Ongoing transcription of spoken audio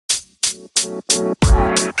Well,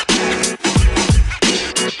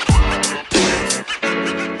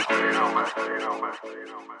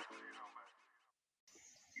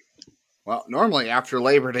 normally after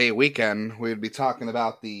Labor Day weekend, we would be talking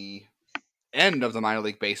about the end of the minor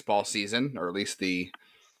league baseball season, or at least the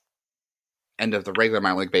end of the regular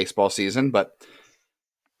minor league baseball season. But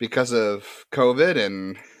because of COVID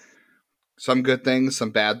and some good things, some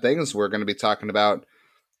bad things, we're going to be talking about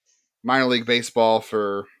minor league baseball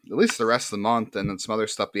for at least the rest of the month, and then some other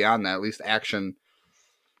stuff beyond that, at least action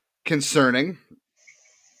concerning.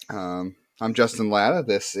 I'm Justin Lada.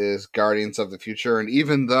 This is Guardians of the Future. And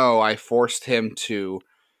even though I forced him to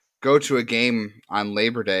go to a game on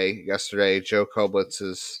Labor Day yesterday, Joe Coblitz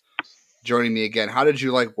is joining me again. How did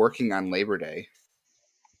you like working on Labor Day?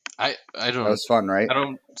 I don't. That was fun, right? I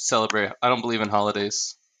don't celebrate. I don't believe in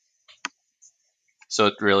holidays. So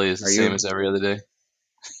it really is the same as every other day.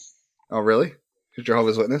 Oh, really? You're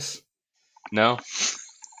Jehovah's Witness? No.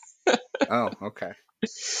 Oh, okay.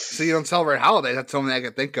 So you don't celebrate holidays? That's something I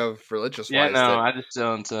can think of religious-wise. Yeah, no, I just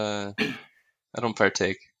don't. I don't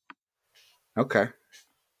partake. Okay,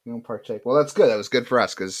 you don't partake. Well, that's good. That was good for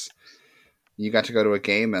us because you got to go to a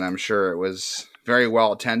game, and I'm sure it was very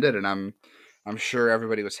well attended, and I'm sure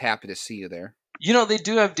everybody was happy to see you there. You know, they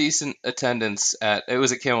do have decent attendance it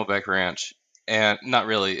was at Camelback Ranch, and not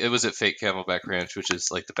really. It was at fake Camelback Ranch, which is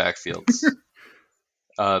like the backfields.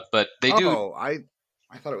 But they do. Oh,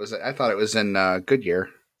 I thought it was in Goodyear.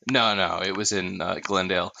 No, it was in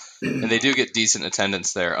Glendale, and they do get decent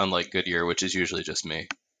attendance there, unlike Goodyear, which is usually just me.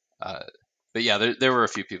 But yeah, there were a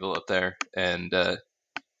few people up there, and I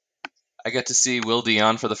got to see Will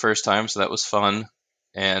Dion for the first time, so that was fun.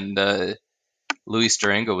 And Luis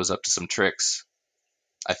Durango was up to some tricks,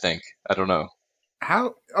 I think. I don't know.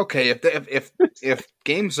 How? Okay, if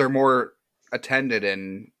games are more attended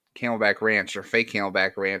in Camelback Ranch or fake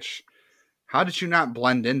Camelback Ranch, how did you not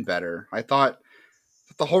blend in better? I thought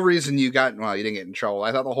the whole reason you didn't get in trouble.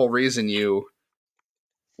 I thought the whole reason you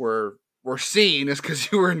were seen is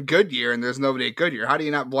because you were in Goodyear and there's nobody at Goodyear. How do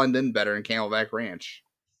you not blend in better in Camelback Ranch?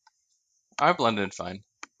 I blend in fine.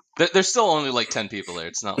 There's still only like 10 people there.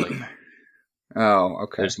 It's not like... Oh,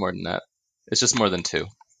 okay. There's more than that. It's just more than 2.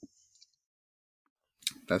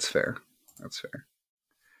 That's fair.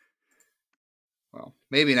 Well,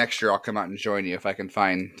 maybe next year I'll come out and join you if I can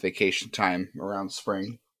find vacation time around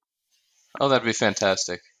spring. Oh, that'd be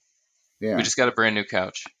fantastic. Yeah. We just got a brand new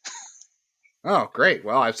couch. Oh, great.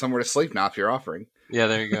 Well, I have somewhere to sleep now if you're offering. Yeah,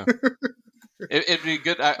 there you go. It'd be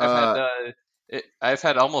good. I've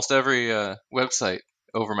had almost every website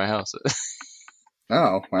over my house.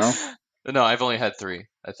 Oh, well. No, I've only had 3,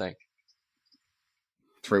 I think.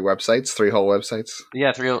 3 websites? 3 whole websites?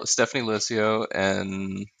 Yeah, 3. Stephanie Lucio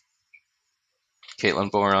and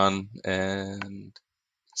Caitlin Boron and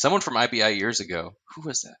someone from IBI years ago. Who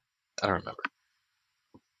was that? I don't remember.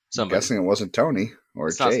 Somebody. I'm guessing it wasn't Tony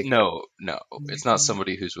or Jake. No. It's not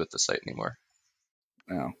somebody who's with the site anymore.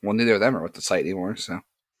 Oh, well, neither of them are with the site anymore, so.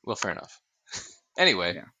 Well, fair enough.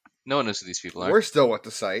 Anyway, yeah. No one knows who these people are. We're still with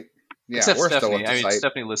the site. Yeah, except we're Stephanie. Still with the site.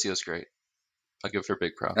 Stephanie Lucio's great. I'll give her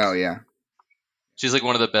big props. Oh, yeah. She's like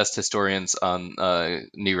one of the best historians on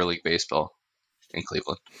Negro League Baseball in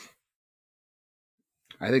Cleveland.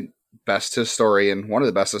 I think one of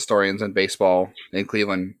the best historians in baseball in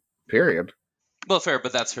Cleveland, period. Well, fair,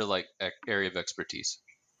 but that's her like area of expertise.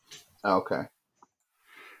 Oh, okay.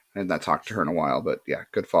 I had not talked to her in a while, but yeah,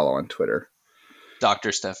 good follow on Twitter.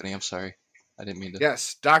 Dr. Stephanie, I'm sorry. I didn't mean to.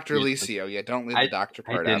 Yes, Dr. Licio. Yeah, don't leave the doctor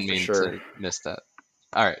part out for sure. I didn't mean to miss that.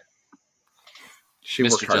 All right. She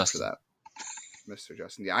worked hard for that. Mr.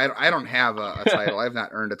 Justin. Yeah, I don't have a title. I've not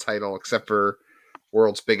earned a title except for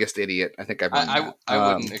World's Biggest Idiot. I think I've earned that.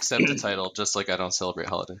 I wouldn't accept a title just like I don't celebrate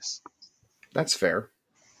holidays. That's fair.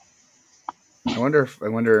 I wonder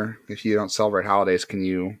if you don't celebrate holidays, can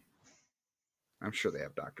you... I'm sure they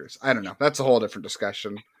have doctors. I don't know. That's a whole different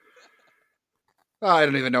discussion. I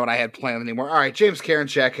don't even know what I had planned anymore. All right, James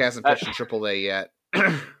Karinchak hasn't pitched in AAA yet.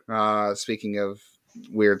 Speaking of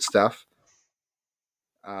weird stuff.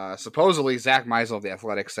 Supposedly, Zach Meisel of the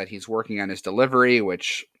Athletics said he's working on his delivery,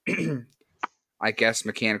 which I guess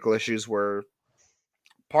mechanical issues were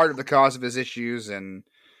part of the cause of his issues, and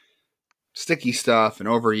sticky stuff and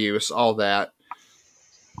overuse, all that.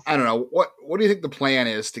 I don't know. What do you think the plan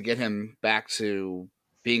is to get him back to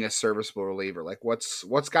being a serviceable reliever? Like,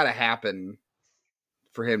 what's got to happen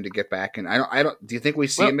for him to get back? And I don't. Do you think we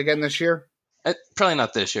see him again this year? Probably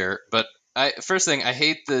not this year. But first thing, I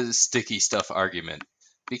hate the sticky stuff argument,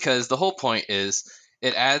 because the whole point is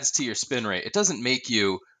it adds to your spin rate. It doesn't make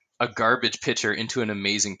you a garbage pitcher into an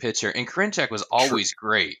amazing pitcher. And Karinchak was always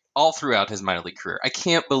great all throughout his minor league career. I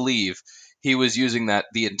can't believe he was using that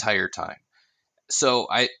the entire time. So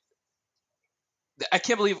I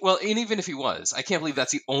can't believe, well, and even if he was, I can't believe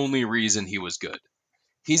that's the only reason he was good.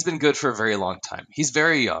 He's been good for a very long time. He's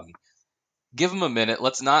very young. Give him a minute.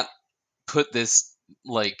 Let's not put this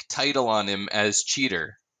like title on him as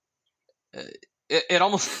cheater. It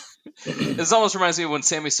almost this almost reminds me of when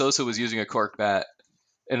Sammy Sosa was using a cork bat,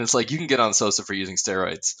 and it's like you can get on Sosa for using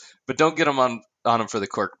steroids, but don't get him on him for the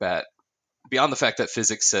cork bat. Beyond the fact that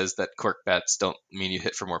physics says that cork bats don't mean you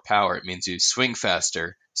hit for more power, it means you swing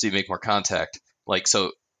faster, so you make more contact. Like,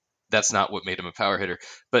 so that's not what made him a power hitter.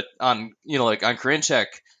 But on, like on Karinchak,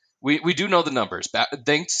 we do know the numbers.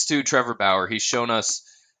 Thanks to Trevor Bauer, he's shown us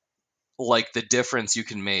like the difference you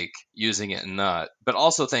can make using it and not. But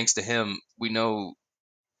also thanks to him, we know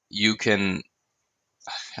you can.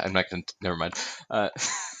 I'm not going to. Never mind.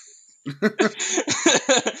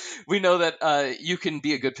 We know that you can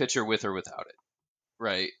be a good pitcher with or without it,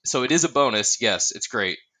 right? So it is a bonus. Yes, it's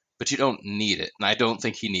great, but you don't need it, and I don't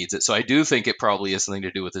think he needs it. So I do think it probably has something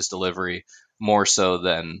to do with his delivery more so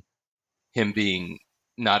than him being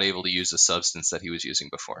not able to use a substance that he was using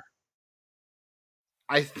before.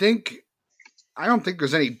 I don't think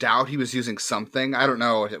there's any doubt he was using something. I don't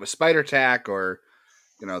know if it was spider tack or,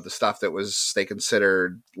 the stuff that was they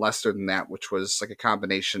considered lesser than that, which was like a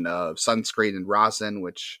combination of sunscreen and rosin,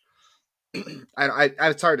 which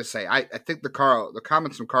it's hard to say. I think the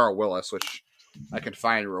comments from Carl Willis, which I can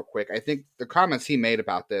find real quick, I think the comments he made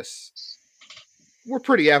about this were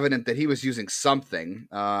pretty evident that he was using something.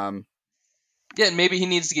 Yeah, and maybe he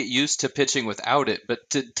needs to get used to pitching without it, but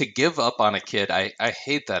to give up on a kid, I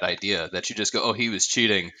hate that idea that you just go, oh, he was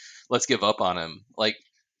cheating, let's give up on him. Like,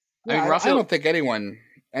 yeah, I mean, Rafael, I don't think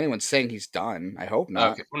anyone's saying he's done. I hope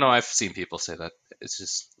not. Okay. No, I've seen people say that. It's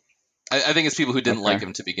just, I think it's people who didn't like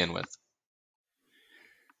him to begin with.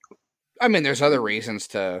 I mean, there's other reasons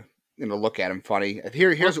to look at him funny.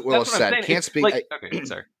 Here's what Willis said. Can't speak. Okay,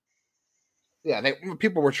 sorry. Yeah,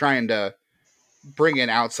 people were trying to bring in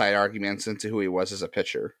outside arguments into who he was as a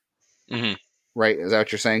pitcher. Mm-hmm. Right? Is that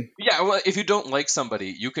what you're saying? Yeah, well, if you don't like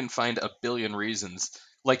somebody, you can find a billion reasons.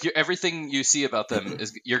 Like, everything you see about them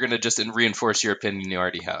is you're going to just reinforce your opinion you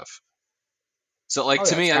already have. So, like,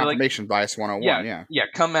 to me, confirmation bias 101. Yeah,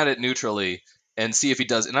 come at it neutrally and see if he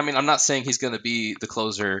does. And I mean, I'm not saying he's going to be the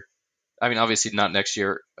closer. I mean, obviously not next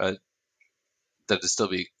year. That'd still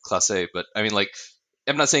be Class A. But I mean, like,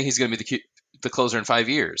 I'm not saying he's going to be the closer in 5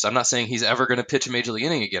 years. I'm not saying he's ever going to pitch a major league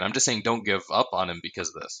inning again. I'm just saying don't give up on him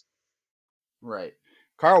because of this. Right.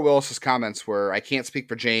 Carl Willis's comments were, I can't speak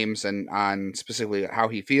for James and on specifically how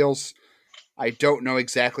he feels. I don't know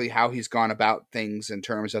exactly how he's gone about things in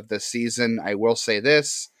terms of this season. I will say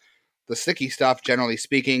this. The sticky stuff, generally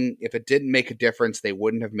speaking, if it didn't make a difference, they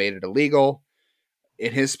wouldn't have made it illegal.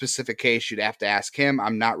 In his specific case, you'd have to ask him.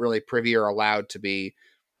 I'm not really privy or allowed to be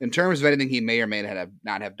in terms of anything he may or may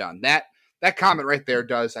not have done. That comment right there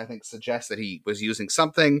does, I think, suggest that he was using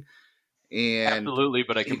something. And absolutely,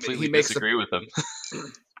 but I completely disagree with him.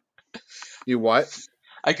 You what?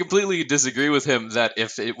 I completely disagree with him that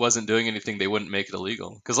if it wasn't doing anything, they wouldn't make it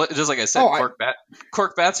illegal. Because just like I said,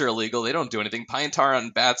 cork bats are illegal. They don't do anything. Pine tar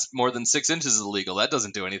on bats more than 6 inches is illegal. That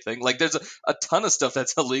doesn't do anything. Like, there's a ton of stuff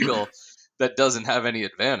that's illegal that doesn't have any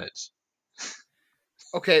advantage.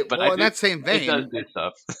 Okay, but in that same vein, it does do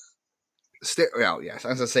stuff. Well, yes, I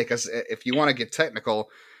was going to say, because if you want to get technical,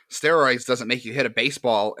 steroids doesn't make you hit a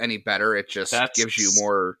baseball any better. It just gives you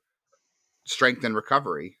more strength and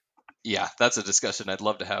recovery. Yeah, that's a discussion I'd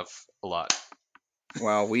love to have a lot.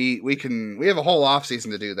 Well, we have a whole off season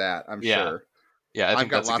to do that, I'm sure. Yeah, I've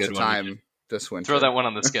got lots of time this winter. Throw that one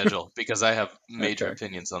on the schedule because I have major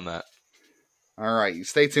opinions on that. All right,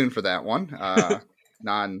 stay tuned for that one.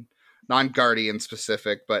 Non-Guardian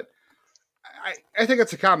specific, but I think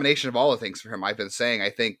it's a combination of all the things for him. I've been saying. I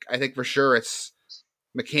think for sure it's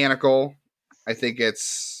mechanical. I think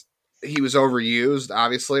he was overused.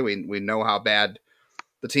 Obviously, we know how bad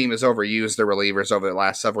the team has overused the relievers over the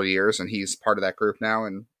last several years, and he's part of that group now.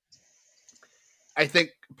 And I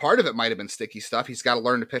think part of it might have been sticky stuff. He's got to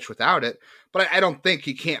learn to pitch without it, but I don't think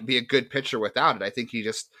he can't be a good pitcher without it. I think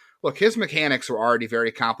his mechanics were already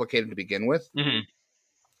very complicated to begin with.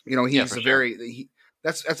 Mm-hmm. He's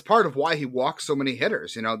that's part of why he walks so many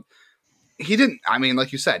hitters. He didn't, I mean,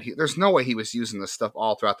 like you said, there's no way he was using this stuff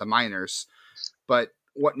all throughout the minors, but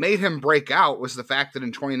what made him break out was the fact that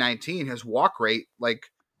in 2019, his walk rate got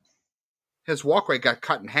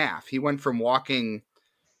cut in half. He went from walking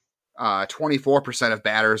 24% of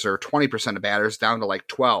batters or 20% of batters down to like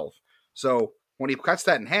 12. So when he cuts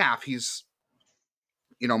that in half, he's,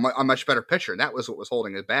 a much better pitcher. And that was what was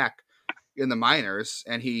holding it back in the minors.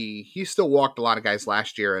 And he still walked a lot of guys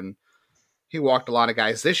last year. And he walked a lot of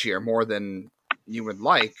guys this year, more than you would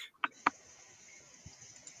like.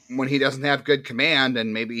 When he doesn't have good command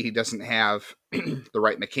and maybe he doesn't have the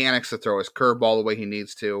right mechanics to throw his curveball the way he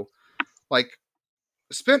needs to, like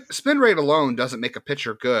spin rate alone doesn't make a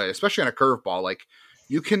pitcher good, especially on a curveball. Like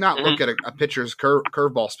you cannot look at a pitcher's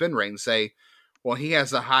curveball spin rate and say, well, he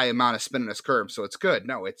has a high amount of spin in his curve, so it's good.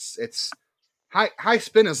 No, it's high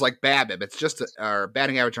spin is like BABIP. It's just or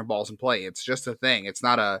batting average on balls in play. It's just a thing. It's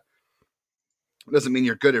not a. It doesn't mean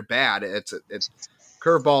you're good or bad. It's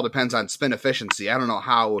curveball depends on spin efficiency. I don't know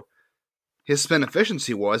how his spin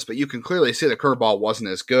efficiency was, but you can clearly see the curveball wasn't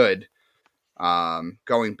as good.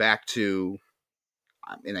 Going back to,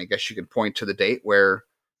 I mean, I guess you could point to the date where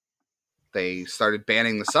they started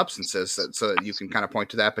banning the substances, so that you can kind of point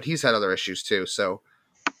to that. But he's had other issues too. So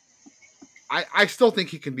I still think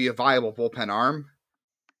he can be a viable bullpen arm.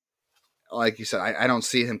 Like you said, I don't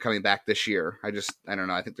see him coming back this year. I don't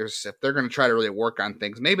know. I think if they're going to try to really work on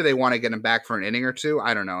things, maybe they want to get him back for an inning or two.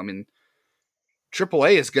 I don't know. I mean,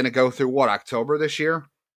 AAA is going to go through October this year?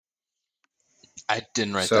 I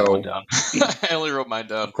didn't write that one down. I only wrote mine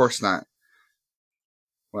down. Of course not.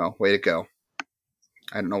 Well, way to go.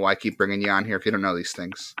 I don't know why I keep bringing you on here if you don't know these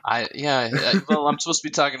things. Well, I'm supposed to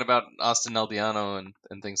be talking about Austin Albiano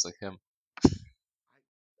and things like him.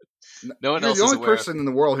 No one else is aware. You're the only person in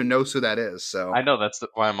the world who knows who that is. So I know that's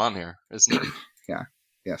why I'm on here, isn't it? Yeah.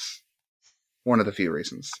 Yes. One of the few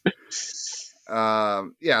reasons.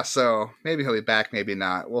 So maybe he'll be back, maybe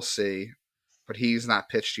not. We'll see. But he's not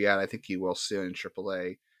pitched yet. I think he will soon in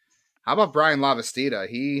AAA. How about Bryan Lavastida?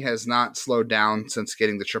 He has not slowed down since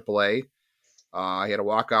getting to AAA. He had a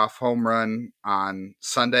walk-off home run on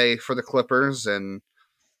Sunday for the Clippers, and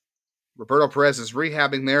Roberto Perez is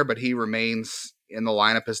rehabbing there, but he remains in the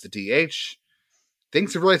lineup as the DH.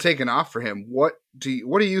 Things have really taken off for him. What do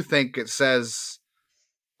you think it says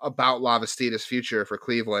about Lavastida's future for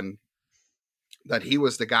Cleveland that he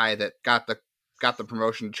was the guy that got the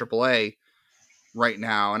promotion to AAA right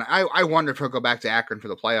now? And I wonder if he'll go back to Akron for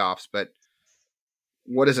the playoffs, but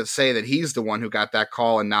what does it say that he's the one who got that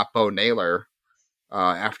call and not Bo Naylor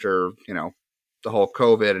after, the whole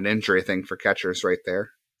COVID and injury thing for catchers right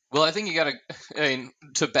there? Well, I think you got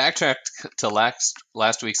to backtrack to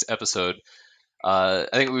last week's episode. I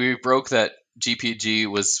think we broke that GPG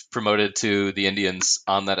was promoted to the Indians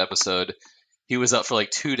on that episode. He was up for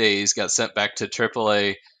like 2 days, got sent back to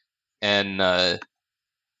AAA, and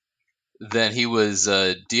then he was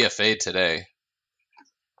DFA'd today.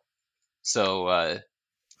 So,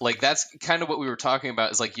 that's kind of what we were talking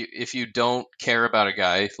about. Is like if you don't care about a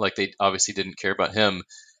guy, like they obviously didn't care about him,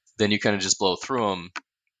 then you kind of just blow through him.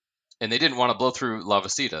 And they didn't want to blow through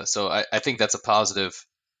Lavastida. So I think that's a positive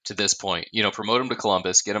to this point. Promote him to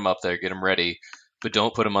Columbus, get him up there, get him ready, but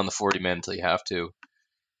don't put him on the 40-man until you have to.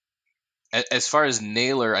 As far as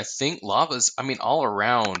Naylor, I think Lava's, all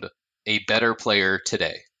around a better player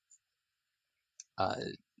today.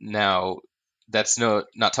 Now, that's not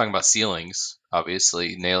talking about ceilings.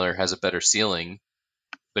 Obviously, Naylor has a better ceiling.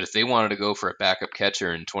 But if they wanted to go for a backup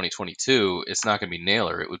catcher in 2022, it's not going to be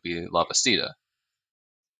Naylor. It would be Lavastida.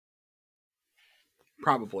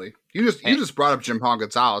 Probably. You just brought up Jim Paul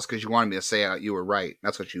Gonzalez because you wanted me to say you were right.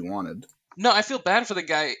 That's what you wanted. No, I feel bad for the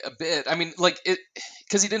guy a bit.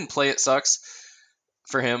 Because he didn't play, it sucks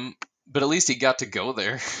for him. But at least he got to go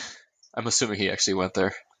there. I'm assuming he actually went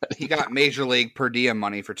there. He got major league per diem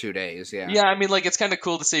money for 2 days. Yeah. Yeah, it's kind of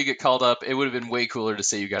cool to say you get called up. It would have been way cooler to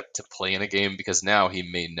say you got to play in a game because now he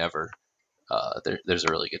may never. There's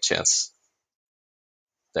a really good chance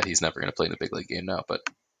that he's never going to play in a big league game now. But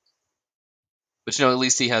at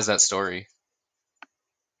least he has that story.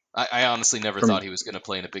 I honestly never thought he was going to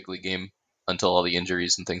play in a big league game until all the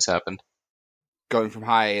injuries and things happened. Going from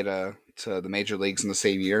high A to the major leagues in the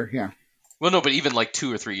same year, yeah. Well, no, but even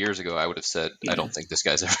 2 or 3 years ago, I would have said, I don't think this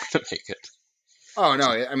guy's ever going to make it. Oh,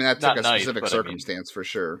 no, that took a specific circumstance for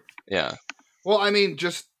sure. Yeah. Well,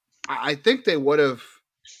 I think they would have,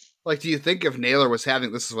 do you think if Naylor was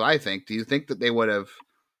having, this is what I think, do you think that they would have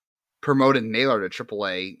promoted Naylor to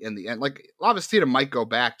AAA in the end? Lavastida might go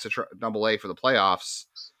back to AA for the playoffs,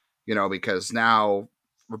 because now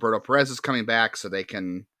Roberto Perez is coming back, so they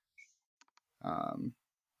can.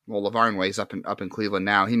 Lavarnway's up in Cleveland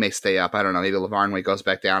now. He may stay up. I don't know. Maybe Lavarnway goes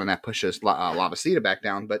back down, and that pushes Lavastida back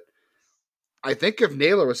down. But I think if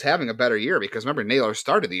Naylor was having a better year, because remember Naylor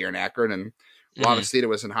started the year in Akron, and Lavastida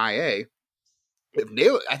was in High A. If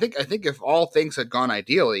Naylor, I think if all things had gone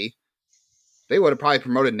ideally, they would have probably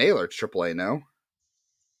promoted Naylor to AAA, no?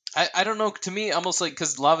 I don't know. To me, almost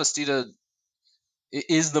because Lavastida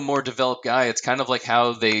is the more developed guy. It's kind of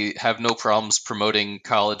how they have no problems promoting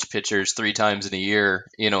college pitchers 3 times in a year,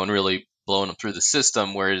 and really blowing them through the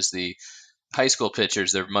system, whereas the high school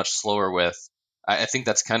pitchers they're much slower with. I think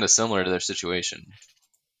that's kind of similar to their situation,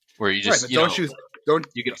 where you Right, just but don't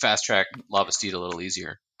you can fast track Lavastida a little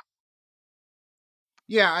easier.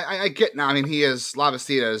 Yeah, I get now. I mean,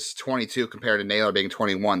 Lavastida is 22 compared to Naylor being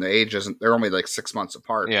 21. The age isn't. They're only like 6 months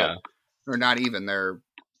apart. Yeah, But, or not even. They're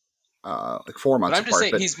like 4 but months I'm just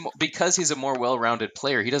apart. saying because he's a more well-rounded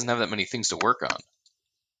player, he doesn't have that many things to work on.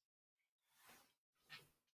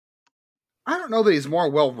 I don't know that he's more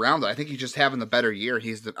well-rounded. I think he's just having the better year.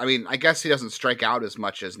 I mean, I guess he doesn't strike out as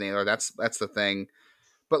much as Naylor. That's the thing.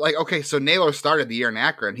 But like, okay, so Naylor started the year in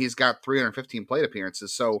Akron. He's got 315 plate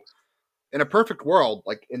appearances. So in a perfect world,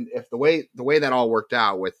 like if the way that all worked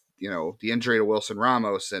out with the injury to Wilson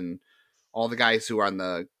Ramos and all the guys who are on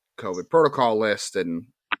the COVID protocol list and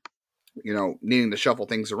needing to shuffle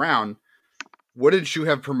things around, wouldn't you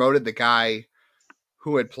have promoted the guy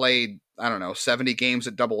who had played, I don't know, 70 games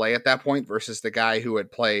at AA at that point versus the guy who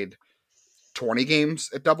had played 20 games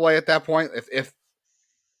at AA at that point?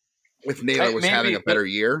 If Naylor was having a better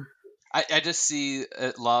year, I just see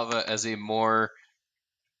Lava as an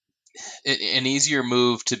easier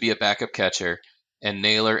move to be a backup catcher, and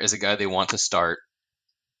Naylor is a guy they want to start,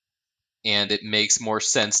 and it makes more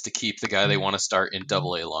sense to keep the guy they want to start in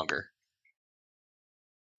AA longer.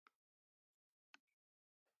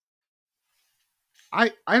 I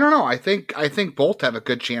don't know. I think both have a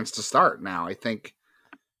good chance to start now. I think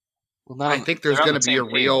there's going to be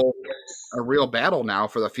a real battle now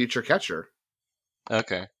for the future catcher.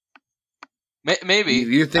 Okay, maybe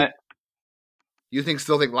you think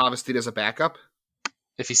still think Lavastida is a backup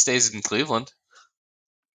if he stays in Cleveland.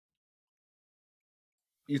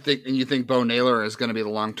 You think Bo Naylor is going to be the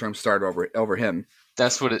long-term starter over him?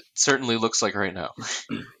 That's what it certainly looks like right now.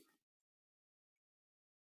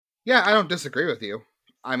 Yeah, I don't disagree with you.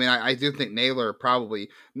 I mean, I do think Naylor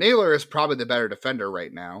is probably the better defender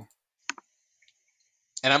right now.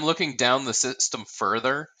 And I'm looking down the system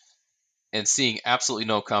further and seeing absolutely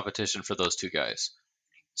no competition for those two guys.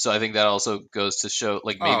 So I think that also goes to show,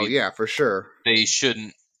 like, maybe for sure. They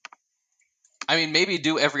shouldn't. I mean, maybe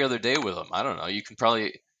do every other day with them. I don't know. You can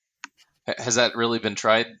probably. Has that really been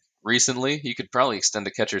tried recently? You could probably extend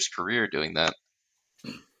a catcher's career doing that.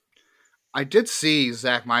 I did see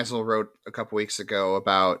Zach Meisel wrote a couple weeks ago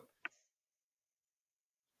about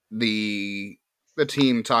the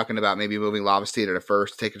team talking about maybe moving Lavastida to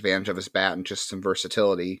first, take advantage of his bat and just some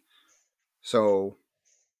versatility. So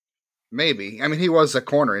maybe. I mean, he was a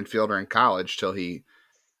corner infielder in college till he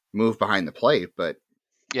moved behind the plate, but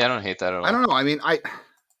yeah, I don't hate that at all. I don't know. I mean, I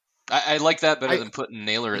like that better than putting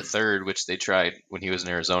Naylor at third, which they tried when he was in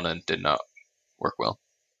Arizona and did not work well.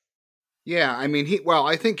 Yeah, I mean,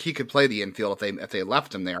 I think he could play the infield if they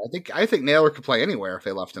left him there. I think Naylor could play anywhere if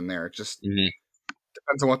they left him there. It just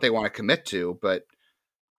depends on what they want to commit to, but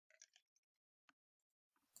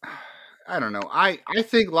I don't know. I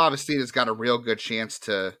think Lavastida's got a real good chance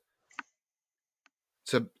to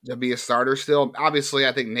be a starter still. Obviously,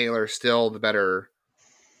 I think Naylor's still the better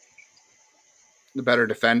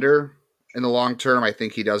defender in the long term. I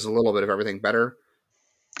think he does a little bit of everything better.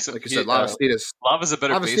 So like you said, Lavastida's a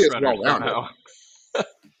better base runner now.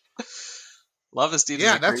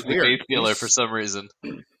 Lavastida's a that's crazy weird. Base stealer for some reason.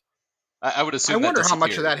 I would assume. I wonder how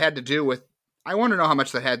much of that had to do with. I want to know how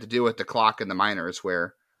much that had to do with the clock in the minors,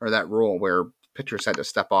 or that rule where pitchers had to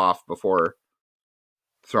step off before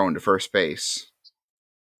throwing to first base.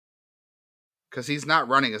 Because he's not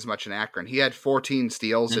running as much in Akron. He had 14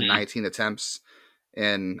 steals in 19 attempts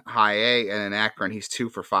in High A, and in Akron he's 2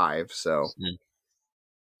 for 5. So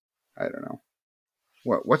I don't know.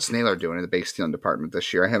 What's Naylor doing in the base stealing department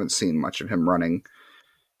this year? I haven't seen much of him running.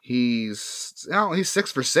 He's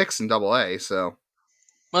 6 for 6 in AA. So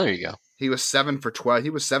well, there you go. He was 7 for 12. He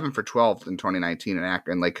was 7 for 12 in 2019 in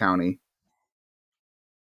Akron, Lake County.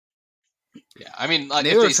 Yeah, I mean,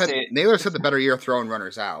 Naylor's had the better year throwing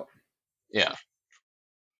runners out. Yeah.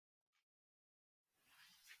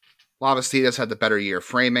 Lavastida's had the better year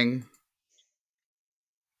framing.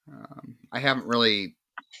 I haven't really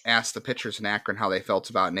asked the pitchers in Akron how they felt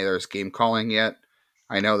about Naylor's game calling yet.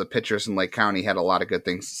 I know the pitchers in Lake County had a lot of good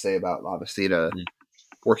things to say about Lavastida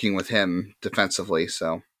working with him defensively.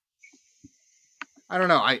 So I don't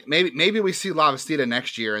know. Maybe we see Lavastida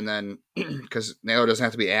next year, and then because Naylor doesn't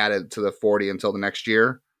have to be added to the 40 until the next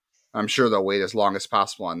year. I'm sure they'll wait as long as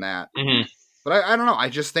possible on that. But I don't know. I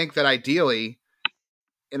just think that ideally,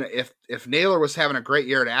 if Naylor was having a great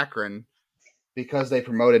year at Akron because they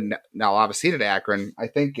promoted now Lavastida to Akron, I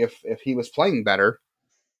think if he was playing better,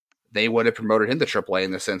 they would have promoted him to AAA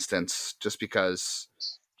in this instance, just because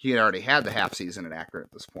he had already had the half season at Akron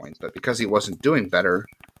at this point. But because he wasn't doing better,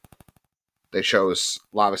 they chose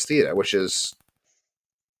Lavastida, which is,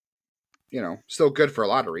 still good for a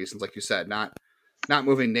lot of reasons. Like you said, not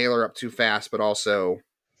moving Naylor up too fast, but also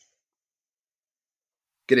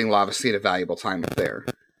getting Lavastida valuable time up there.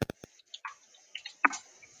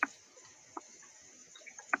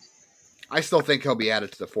 I still think he'll be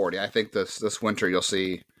added to the 40. I think this winter you'll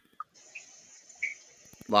see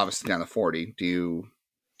Lavastida on the 40. Do you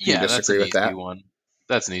disagree with that? One.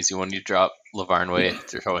 That's an easy one. You drop Lavarnway,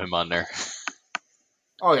 throw him on there.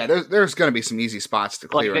 Oh yeah, there's going to be some easy spots to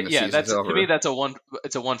clear when the season's over. To me, that's a one.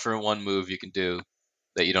 It's a 1-for-1 move you can do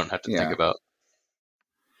that you don't have to think about.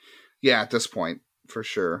 Yeah, at this point, for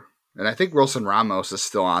sure. And I think Wilson Ramos is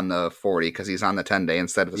still on the 40 because he's on the 10-day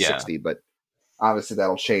instead of the 60. But obviously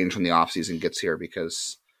that'll change when the offseason gets here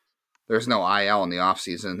because there's no IL in the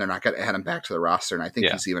offseason. They're not going to add him back to the roster, and I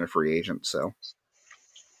think he's even a free agent. So,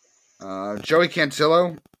 Joey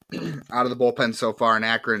Cantillo out of the bullpen so far in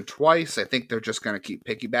Akron twice. I think they're just going to keep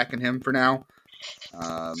piggybacking him for now.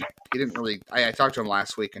 He didn't really. I talked to him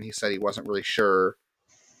last week, and he said he wasn't really sure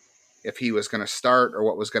if he was going to start or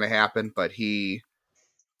what was going to happen, but he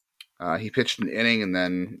pitched an inning and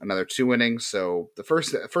then another 2 innings. So the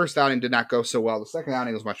first outing did not go so well. The second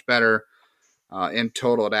outing was much better. In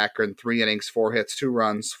total at Akron, 3 innings, 4 hits, 2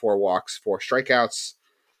 runs, 4 walks, 4 strikeouts.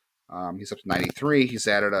 He's up to 93. He's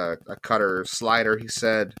added a cutter slider, he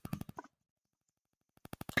said.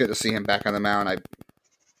 Good to see him back on the mound.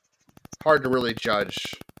 Hard to really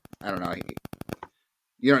judge. I don't know.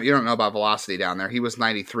 You don't know about velocity down there. He was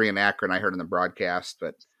 93 in Akron, I heard in the broadcast,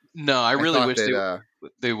 but no, I really wish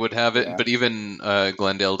they would have it. Yeah. But even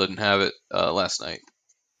Glendale didn't have it last night.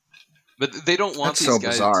 But they don't want these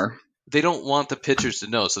guys. Bizarre. They don't want the pitchers to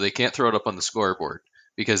know, so they can't throw it up on the scoreboard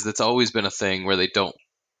because that's always been a thing where they don't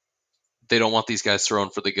want these guys thrown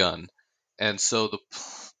for the gun. And so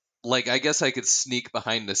I guess I could sneak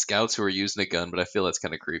behind the scouts who are using a gun, but I feel that's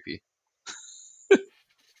kind of creepy.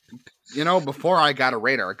 Before I got a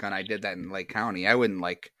radar gun, I did that in Lake County. I wouldn't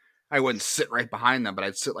sit right behind them, but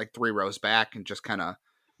I'd sit like 3 rows back and just kind of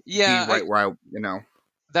be right where I.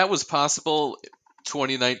 That was possible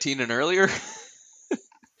 2019 and earlier.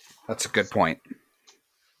 That's a good point.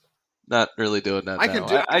 Not really doing that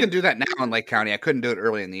now. I can do that now in Lake County. I couldn't do it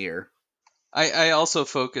early in the year. I also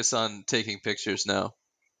focus on taking pictures now,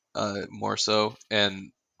 more so,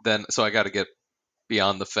 and then so I got to get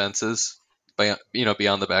beyond the fences,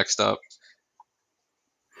 beyond the backstop,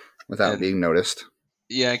 without being noticed.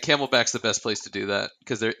 Yeah, Camelback's the best place to do that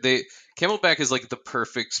because Camelback is like the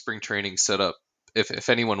perfect spring training setup. If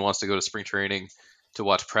anyone wants to go to spring training to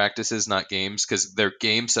watch practices, not games, because their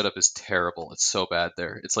game setup is terrible. It's so bad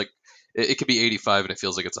there. It's like it could be 85 and it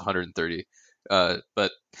feels like it's 130.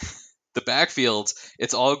 But the backfields,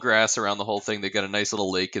 it's all grass around the whole thing. They've got a nice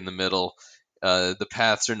little lake in the middle. The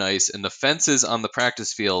paths are nice, and the fences on the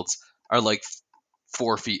practice fields are like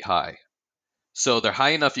 4 feet high. So they're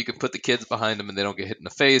high enough you can put the kids behind them and they don't get hit in the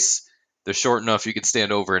face. They're short enough you can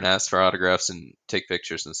stand over and ask for autographs and take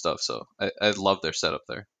pictures and stuff. So I love their setup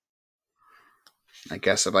there. I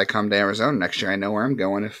guess if I come to Arizona next year, I know where I'm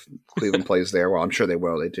going if Cleveland plays there. Well, I'm sure they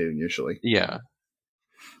will. They do, usually. Yeah.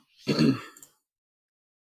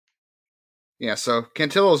 Yeah, so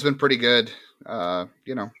Cantillo's been pretty good.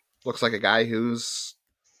 Looks like a guy who's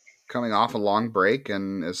coming off a long break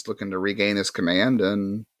and is looking to regain his command.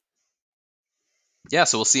 And yeah,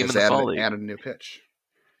 so we'll see him in the fall league. Added a new pitch.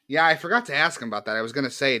 Yeah, I forgot to ask him about that. I was going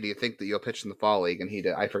to say, do you think that you'll pitch in the fall league? And he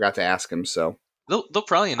did. I forgot to ask him, so. They'll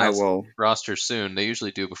probably announce the roster soon. They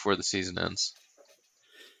usually do before the season ends.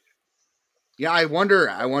 Yeah, I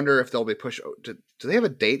wonder if they'll be pushed. Do they have a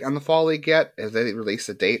date on the fall league yet? Have they released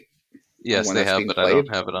a date? Yes, they have, but I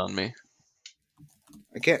don't have it on me.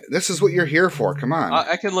 I can't. This is what you're here for. Come on.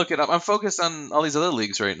 I can look it up. I'm focused on all these other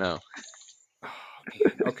leagues right now.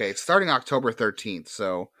 Okay, it's starting October 13th,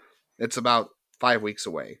 so it's about 5 weeks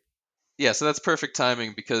away. Yeah, so that's perfect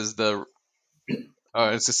timing because the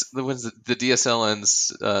DSL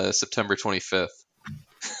ends September 25th.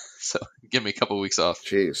 So give me a couple weeks off.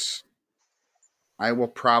 Jeez. I will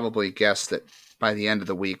probably guess that by the end of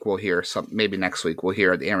the week we'll hear maybe next week we'll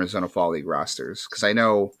hear the Arizona Fall League rosters because I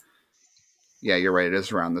know. Yeah, you're right. It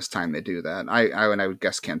is around this time they do that. I would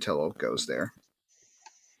guess Cantillo goes there.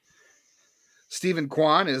 Stephen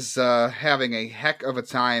Kwan is having a heck of a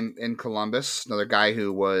time in Columbus. Another guy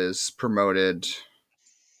who was promoted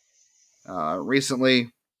recently.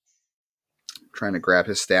 I'm trying to grab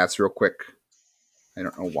his stats real quick. I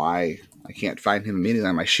don't know why I can't find him immediately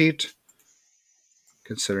on my sheet,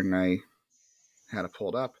 considering I had it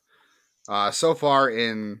pulled up. So far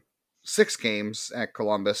in 6 games at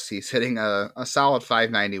Columbus, he's hitting a solid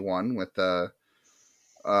 .591 with a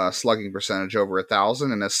slugging percentage over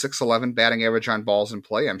 1,000, and a 611 batting average on balls in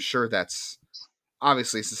play. I'm sure that's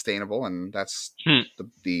obviously sustainable, and that's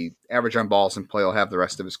the average on balls in play will have the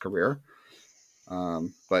rest of his career.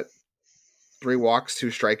 But 3 walks, 2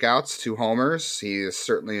 strikeouts, 2 homers. He has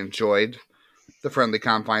certainly enjoyed the friendly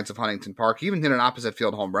confines of Huntington Park. He even hit an opposite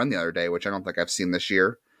field home run the other day, which I don't think I've seen this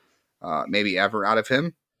year, maybe ever out of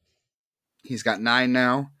him. He's got 9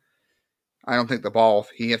 now. I don't think the ball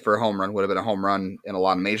he hit for a home run would have been a home run in a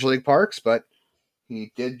lot of Major League parks, but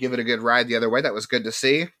he did give it a good ride the other way. That was good to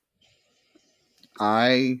see.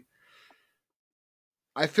 I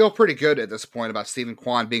feel pretty good at this point about Stephen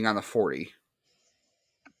Kwan being on the 40.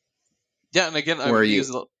 Yeah, and again, I would use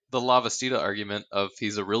the Lavastida argument of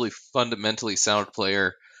he's a really fundamentally sound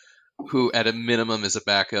player who, at a minimum, is a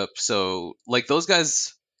backup. So, like, those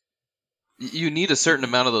guys, you need a certain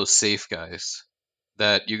amount of those safe guys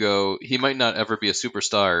that you go, he might not ever be a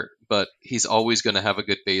superstar, but he's always going to have a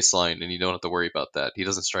good baseline, and you don't have to worry about that. He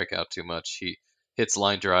doesn't strike out too much. He hits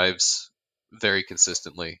line drives very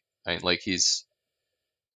consistently. Like, he's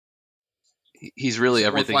really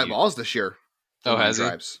everything. More fly balls this year. Oh, has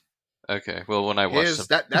drives. He? Okay. Well, when I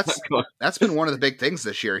watched him, that's been one of the big things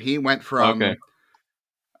this year. He went from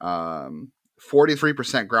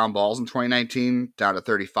 43% ground balls in 2019 down to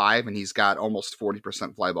 35, and he's got almost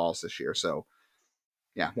 40% fly balls this year. So,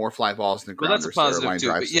 yeah, more fly balls than grounders. Well, that's a positive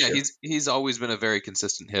too. But yeah, he's always been a very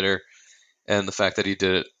consistent hitter, and the fact that he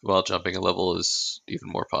did it while jumping a level is even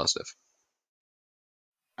more positive.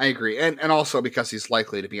 I agree, and also because he's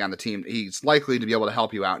likely to be on the team, he's likely to be able to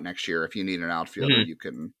help you out next year. If you need an outfielder, you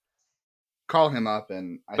can call him up,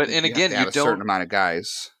 and you have a certain amount of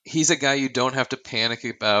guys. He's a guy you don't have to panic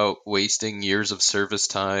about wasting years of service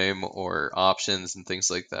time or options and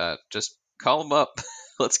things like that. Just call him up.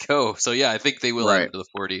 Let's go. So yeah, I think they will add to the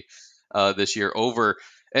 40 this year over.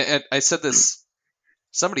 And I said this.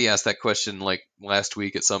 Somebody asked that question like last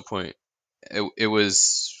week at some point. It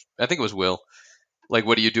was, I think it was Will. Like,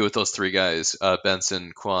 what do you do with those 3 guys,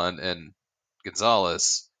 Benson, Kwan, and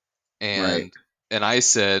Gonzalez? And I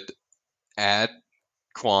said, add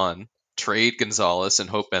Kwan, trade Gonzalez, and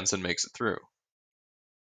hope Benson makes it through.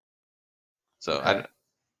 So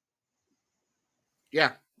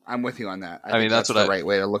yeah, I'm with you on that. I mean, that's the right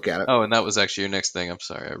way to look at it. Oh, and that was actually your next thing. I'm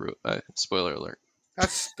sorry, spoiler alert.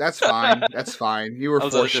 That's fine. That's fine. You were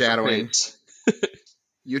foreshadowing.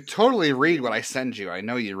 You totally read what I send you. I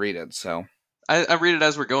know you read it, so I read it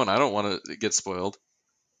as we're going. I don't want to get spoiled.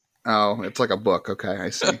 Oh, it's like a book. Okay, I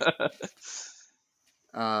see.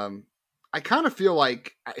 I kind of feel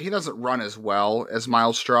like he doesn't run as well as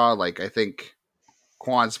Miles Straw. Like, I think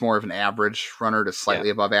Kwan's more of an average runner to slightly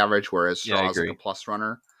above average, whereas Straw is like a plus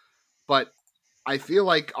runner. But I feel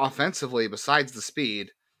like offensively, besides the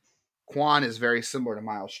speed, Kwan is very similar to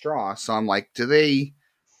Miles Straw. So I'm like, do they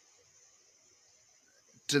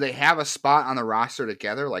have a spot on the roster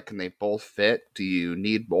together? Like, can they both fit? Do you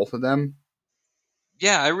need both of them?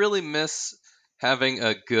 Yeah, I really miss having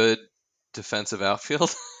a good defensive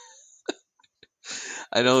outfield.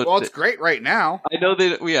 I know. Well, it's great right now. I know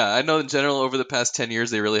that. Yeah, I know in general over the past 10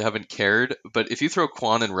 years they really haven't cared. But if you throw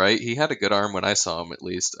Kwan in right, he had a good arm when I saw him. At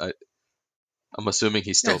least I'm assuming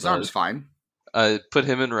he still does. His arm's fine. Put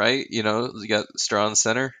him in right. You got Straw in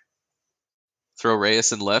center. Throw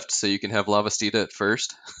Reyes in left so you can have Lavastida at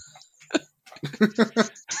first.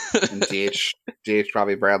 And DH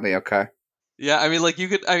probably Bradley. Okay. Yeah, I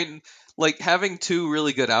mean, having 2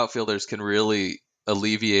 really good outfielders can really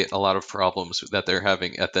alleviate a lot of problems that they're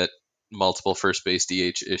having at that multiple first base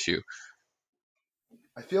DH issue.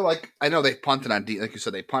 I feel like, I know they punted on, like you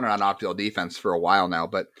said, they punted on outfield defense for a while now,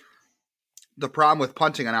 but the problem with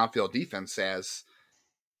punting on outfield defense is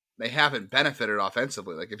they haven't benefited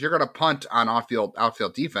offensively. Like, if you're going to punt on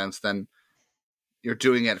outfield defense, then you're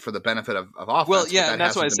doing it for the benefit of offense. Well, yeah, and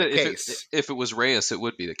that's why I said if it was Reyes, it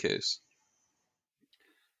would be the case.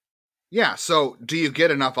 Yeah, so do you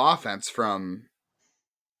get enough offense from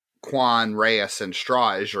Kwan, Reyes, and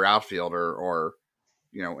Straw as your outfielder, or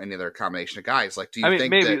any other combination of guys? Like, do you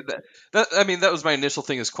think maybe that was my initial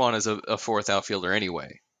thing, is Kwan is a fourth outfielder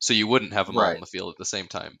anyway, so you wouldn't have them all on the field at the same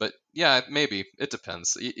time. But yeah, maybe it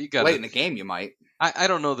depends. You got late in the game, you might. I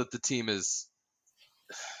don't know that the team is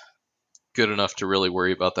good enough to really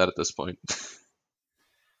worry about that at this point.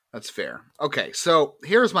 That's fair. Okay, so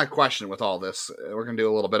here's my question with all this. We're going to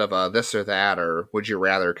do a little bit of a this or that, or would you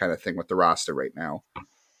rather kind of thing with the roster right now.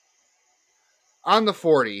 On the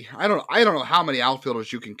 40, I don't know how many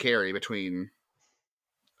outfielders you can carry between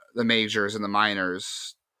the majors and the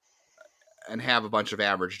minors and have a bunch of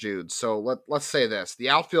average dudes. So let's say this. The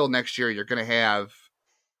outfield next year, you're going to have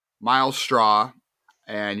Miles Straw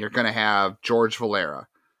and you're going to have George Valera.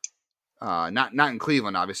 Not in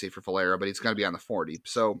Cleveland, obviously, for Valera, but he's going to be on the 40.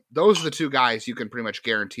 So those are the two guys you can pretty much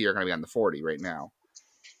guarantee are going to be on the 40 right now.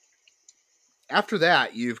 After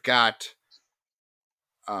that, you've got,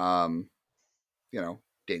 Daniel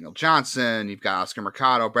Johnson, you've got Oscar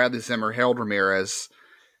Mercado, Bradley Zimmer, Harold Ramirez,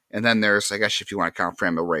 and then there's, I guess, if you want to count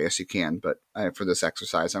Framil Reyes, you can, but for this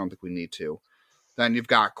exercise, I don't think we need to. Then you've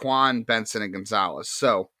got Kwan, Benson, and Gonzalez.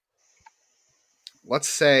 So let's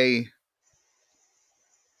say,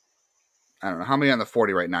 I don't know, how many on the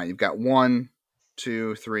 40 right now? You've got 1,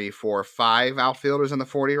 2, 3, 4, 5 outfielders on the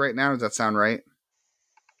 40 right now. Does that sound right?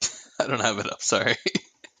 I don't have it up. Sorry.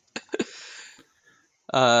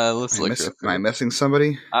 Let's look. Am I missing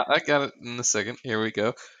somebody? I got it in a second. Here we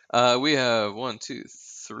go. We have 1, 2,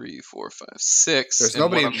 3, 4, 5, 6. There's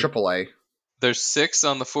nobody in AAA. There's 6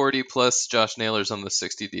 on the 40 plus Josh Naylor's on the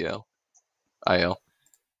 60 DL. IL.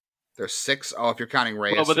 There's 6. Oh, if you're counting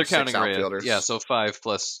Reyes, well, but they're counting outfielders. Reyes. Yeah, so 5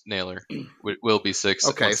 plus Naylor will be 6.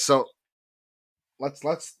 Okay, so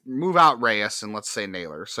let's move out Reyes and let's say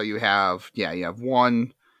Naylor. So you have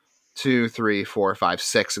 1, 2, 3, 4, 5,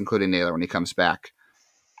 6, including Naylor when he comes back.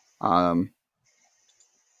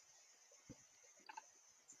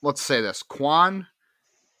 Let's say this: Kwan.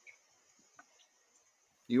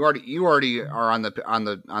 You already are on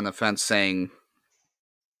the fence saying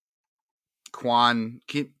Kwan,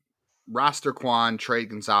 keep roster Kwan, trade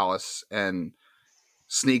Gonzalez, and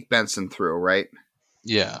sneak Benson through, right?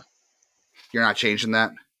 Yeah. You're not changing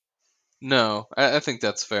that? No, I think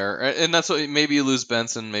that's fair, and that's what maybe you lose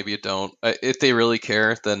Benson, maybe you don't. If they really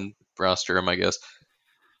care, then roster him, I guess.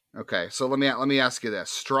 Okay, so let me ask you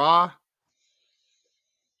this: Straw,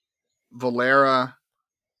 Valera,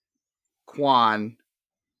 Kwan,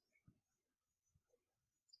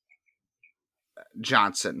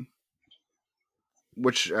 Johnson.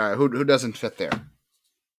 Which who doesn't fit there?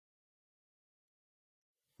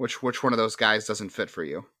 Which one of those guys doesn't fit for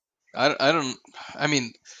you? I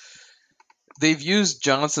mean, they've used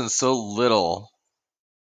Johnson so little.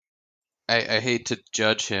 I hate to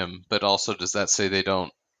judge him, but also does that say they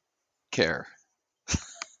don't care?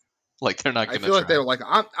 Like they're not going to. I feel like they were like,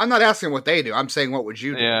 I'm not asking what they do. I'm saying what would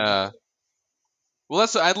you do? Yeah. Well,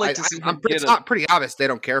 that's what I'd like to see. It's pretty obvious they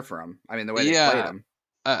don't care for him. I mean, the way they played him.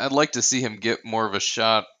 I'd like to see him get more of a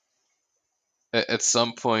shot at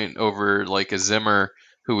some point over like a Zimmer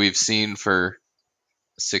who we've seen for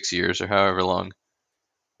 6 years or however long,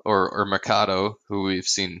 or Mercado who we've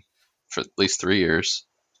seen for at least 3 years.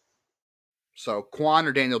 So Kwan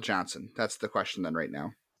or Daniel Johnson? That's the question then right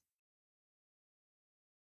now.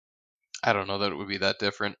 I don't know that it would be that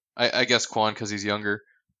different. I guess Kwan because he's younger.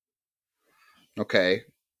 Okay.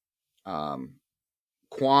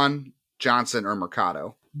 Kwan, Johnson, or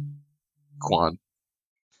Mercado? Kwan.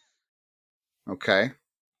 Okay.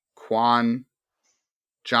 Kwan,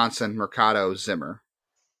 Johnson, Mercado, Zimmer.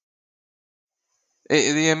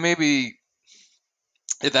 Yeah, maybe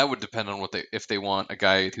that would depend on if they want a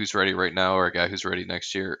guy who's ready right now or a guy who's ready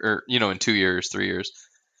next year, or in 2 years, 3 years.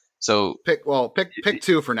 So pick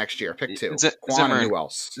 2 for next year. Pick 2. Kwan Zimmer and who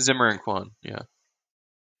else? Zimmer and Kwan. Yeah.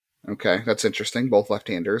 Okay, that's interesting. Both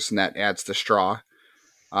left-handers, and that adds the Straw.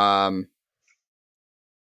 I'm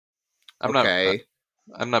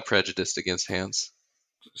not prejudiced against hands.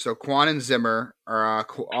 So Kwan and Zimmer are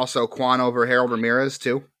also Kwan over Harold Ramirez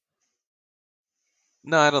too.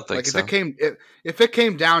 No, I don't think so. If it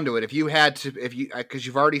came down to it, because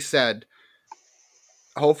you've already said,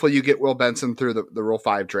 hopefully you get Will Benson through the Rule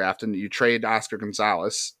 5 draft and you trade Oscar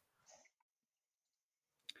Gonzalez.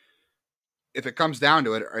 If it comes down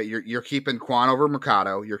to it, you're keeping Kwan over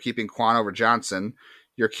Mercado, you're keeping Kwan over Johnson,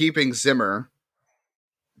 you're keeping Zimmer.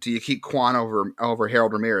 Do you keep Kwan over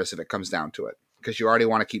Harold Ramirez if it comes down to it? Because you already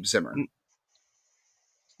want to keep Zimmer.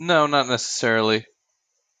 No, not necessarily.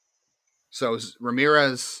 So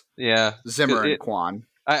Ramirez, Zimmer, and Kwan.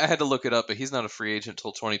 I had to look it up, but he's not a free agent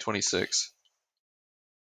until 2026.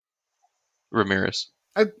 Ramirez.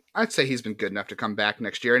 I'd say he's been good enough to come back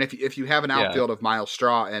next year. And if you have an outfield of Miles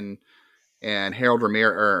Straw and Harold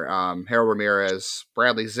Ramirez,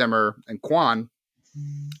 Bradley Zimmer, and Kwan,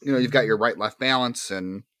 you've got your right-left balance,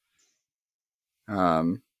 and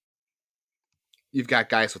you've got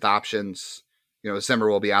guys with options. Zimmer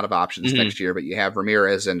will be out of options next year, but you have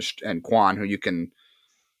Ramirez and Kwan who you can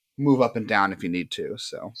move up and down if you need to.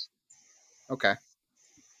 So, okay.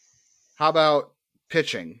 How about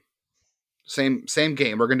pitching? Same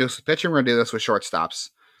game. We're going to do some pitching. We're going to do this with shortstops.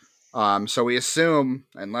 So we assume,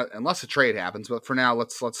 unless a trade happens, but for now,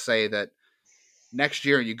 let's say that next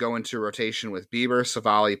year you go into rotation with Bieber,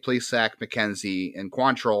 Savali, Plesac, McKenzie, and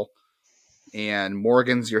Quantrill, and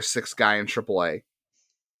Morgan's your 6th guy in AAA.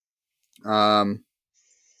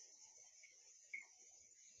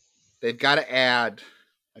 they've got to add.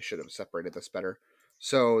 I should have separated this better.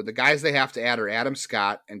 So the guys they have to add are Adam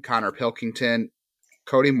Scott and Connor Pilkington,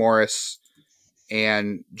 Cody Morris,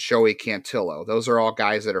 and Joey Cantillo. Those are all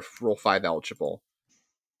guys that are Rule 5 eligible.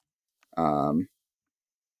 Adam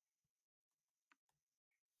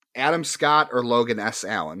Scott or Logan S.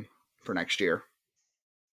 Allen for next year.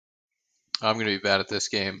 I'm going to be bad at this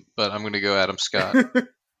game, but I'm going to go Adam Scott.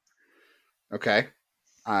 Okay.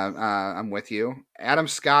 I'm with you. Adam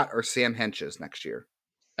Scott or Sam Henches next year?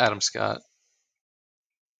 Adam Scott.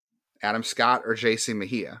 Adam Scott or JC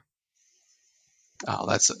Mejia? Oh,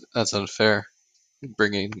 that's unfair.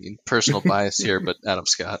 Bringing personal bias here, but Adam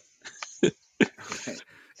Scott. Okay.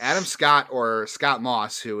 Adam Scott or Scott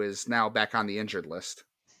Moss, who is now back on the injured list.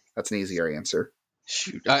 That's an easier answer.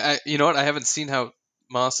 Shoot, I you know what? I haven't seen how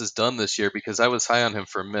Moss has done this year because I was high on him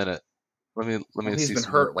for a minute. Let me He's see. Been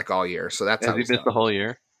hurt like all year, so that's how he's missed the whole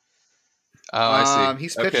year. Oh, I see.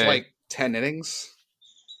 He's pitched like 10 innings.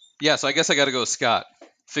 Yeah, so I guess I got to go with Scott.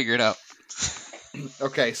 Figure it out.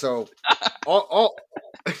 Okay, so all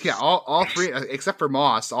three except for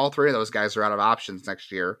Moss, all three of those guys are out of options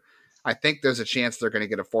next year. I think there's a chance they're going to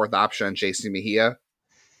get a fourth option on JC Mejia.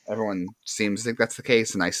 Everyone seems to think that's the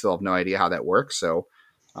case, and I still have no idea how that works. So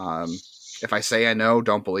if I say I know,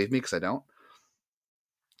 don't believe me because I don't.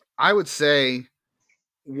 I would say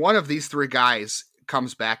one of these three guys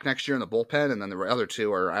comes back next year in the bullpen, and then the other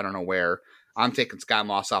two are, I don't know where. I'm taking Scott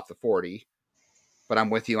Moss off the 40, but I'm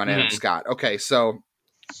with you on Adam Scott. Okay, so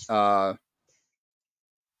Connor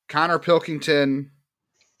Pilkington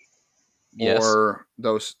or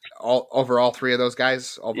those all three of those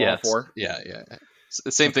guys, all four? Yeah.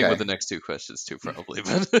 Same thing with the next two questions too, probably.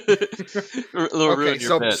 But ruin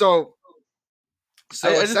your bet. So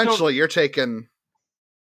essentially, you're taking.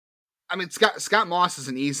 I mean, Scott Moss is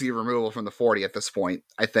an easy removal from the 40 at this point,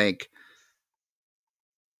 I think.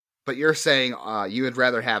 But you're saying you would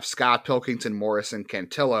rather have Scott, Pilkington, Morris, and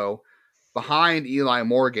Cantillo behind Eli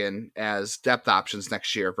Morgan as depth options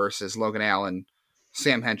next year versus Logan Allen,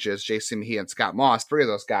 Sam Henches, JC Mejia, and Scott Moss, three of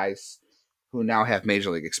those guys who now have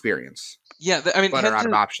major league experience. Yeah, I mean, but are out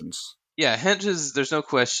of options. Yeah, Henches, there's no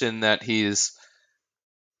question that he's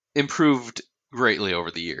improved greatly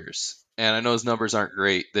over the years. And I know his numbers aren't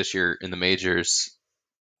great this year in the majors.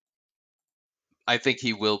 I think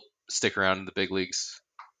he will stick around in the big leagues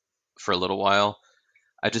for a little while.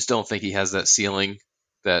 I just don't think he has that ceiling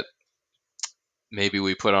that maybe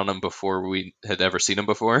we put on him before we had ever seen him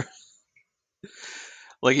before.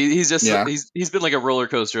 Like he's just he's been like a roller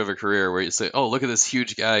coaster of a career where you say, "Oh, look at this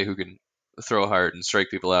huge guy who can throw hard and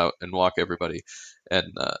strike people out and walk everybody."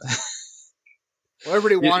 And well,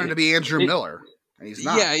 everybody wanted to be Andrew Miller, and he's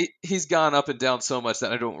not. Yeah, he's gone up and down so much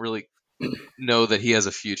that I don't really know that he has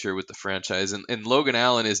a future with the franchise. And Logan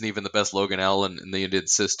Allen isn't even the best Logan Allen in the Indian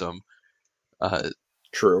system.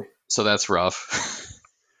 True. So that's rough.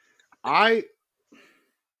 So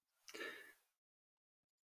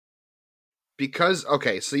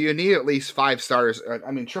you need at least 5 starters.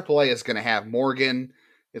 I mean, AAA is going to have Morgan.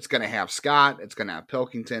 It's going to have Scott. It's going to have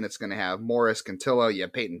Pilkington. It's going to have Morris, Cantillo. You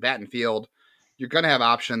have Peyton Battenfield. You're going to have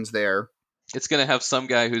options there. It's going to have some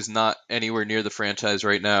guy who's not anywhere near the franchise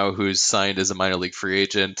right now who's signed as a minor league free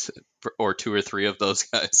agent, or 2 or 3 of those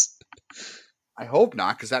guys. I hope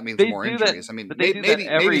not, because that means more injuries. I mean,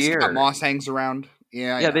 maybe Scott Moss hangs around.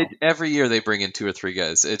 Yeah. Every year they bring in 2 or 3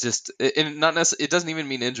 guys. It doesn't even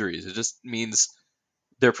mean injuries. It just means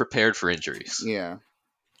they're prepared for injuries. Yeah,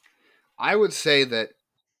 I would say that.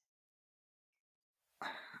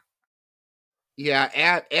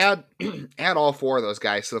 Yeah, add all 4 of those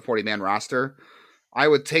guys to the 40-man roster. I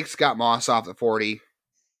would take Scott Moss off the 40.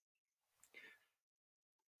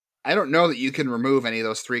 I don't know that you can remove any of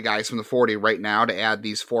those 3 guys from the 40 right now to add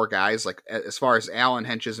these 4 guys. Like, as far as Allen,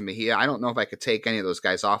 Henches, and Mejia, I don't know if I could take any of those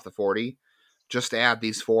guys off the 40 just to add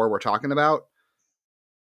these 4 we're talking about.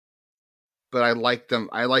 But I like them.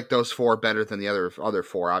 I like those 4 better than the other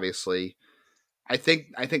 4, obviously. I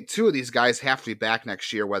think 2 of these guys have to be back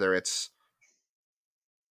next year, whether it's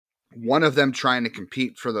one of them trying to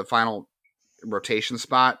compete for the final rotation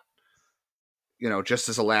spot, just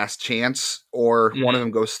as a last chance, or one of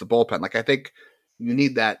them goes to the bullpen. Like, I think you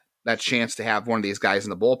need that chance to have one of these guys in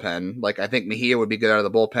the bullpen. Like, I think Mejia would be good out of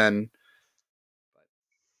the bullpen.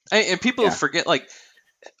 And people forget, like,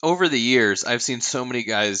 over the years, I've seen so many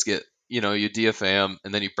guys get, you DFA them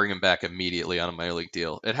and then you bring them back immediately on a minor league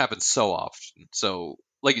deal. It happens so often. So,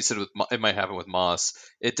 like you said, it might happen with Moss.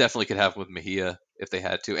 It definitely could happen with Mejia if they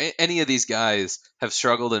had to. Any of these guys have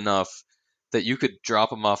struggled enough that you could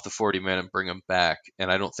drop them off the 40-man and bring them back,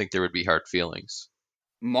 and I don't think there would be hard feelings.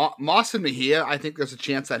 Moss and Mejia, I think there's a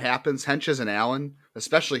chance that happens. Henches and Allen,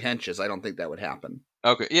 especially Henches. I don't think that would happen.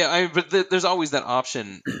 Okay, yeah, but there's always that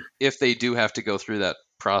option if they do have to go through that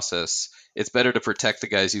process. It's better to protect the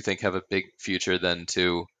guys you think have a big future than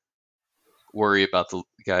to worry about the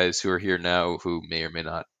guys who are here now who may or may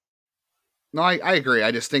not. No, I agree.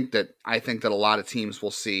 I think that a lot of teams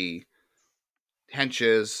will see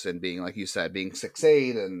Henches and being, like you said, being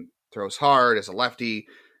 6'8" and throws hard as a lefty.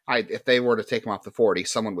 If they were to take him off the 40,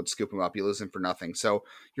 someone would scoop him up. You lose him for nothing. So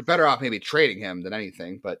you're better off maybe trading him than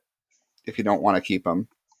anything. But if you don't want to keep him,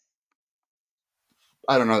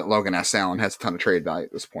 I don't know that Logan S. Allen has a ton of trade value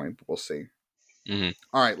at this point, but we'll see. Mm-hmm.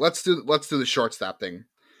 All right, let's do the shortstop thing.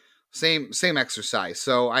 Same exercise.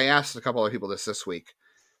 So I asked a couple of people this week.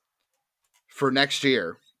 For next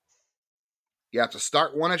year, you have to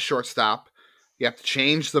start one at shortstop. You have to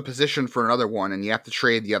change the position for another one, and you have to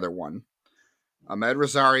trade the other one. Ahmed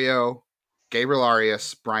Rosario, Gabriel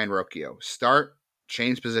Arias, Bryan Rocchio. Start,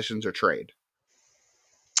 change positions, or trade.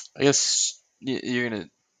 I guess you're going to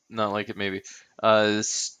not like it maybe. Well,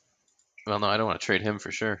 no, I don't want to trade him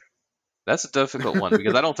for sure. That's a difficult one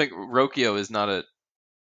because I don't think Rocchio is not a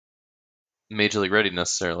major league ready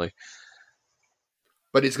necessarily.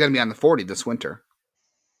 But he's going to be on the 40 this winter.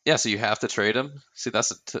 Yeah, so you have to trade him? See,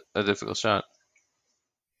 that's a difficult shot.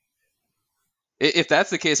 If that's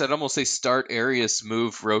the case, I'd almost say start Arias,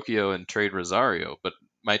 move Rocchio, and trade Rosario. But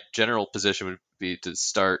my general position would be to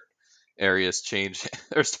start Arias, change,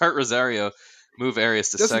 or start Rosario, move Arias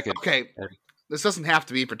to second. Okay, this doesn't have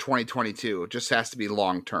to be for 2022. It just has to be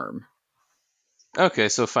long term. Okay,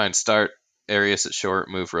 so fine. Start Arias at short,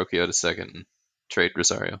 move Rocchio to second, and trade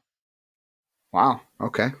Rosario. Wow.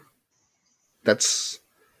 Okay. It's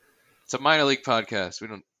a minor league podcast. We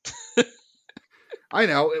don't. I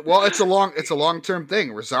know. Well, it's a long term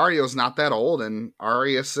thing. Rosario's not that old, and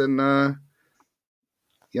Arias and I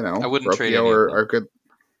wouldn't trade any are good.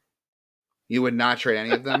 You would not trade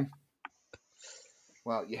any of them.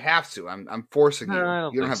 Well, you have to. I'm forcing you.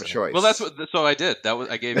 You don't have a choice. Well, so I did.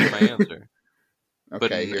 I gave you my answer. Okay,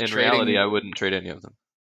 but in reality, I wouldn't trade any of them.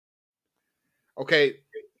 Okay,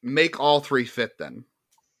 make all three fit then.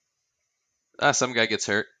 Some guy gets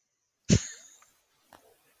hurt.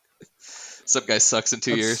 Some guy sucks in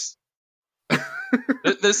 2 years.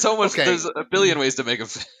 There's so much. Okay. There's a billion ways to make them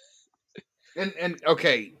fit. And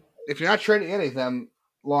okay, if you're not trading any of them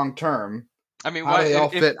long term, I mean, why do they all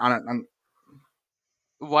fit on?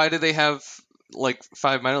 Why do they have like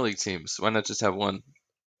 5 minor league teams? Why not just have one?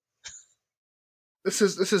 This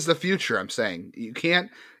is the future. I'm saying you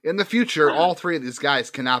can't. In the future, all three of these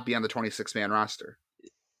guys cannot be on the 26-man roster.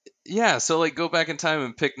 Yeah, so like go back in time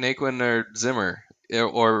and pick Naquin or Zimmer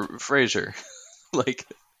or Frazier. Like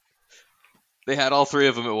they had all three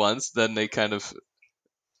of them at once, then they kind of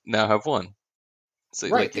now have one. So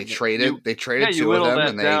right, like, they traded yeah, two of them,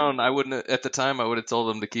 and down. I wouldn't at the time. I would have told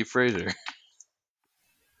them to keep Frazier.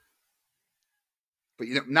 But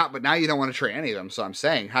But now you don't want to trade any of them. So I'm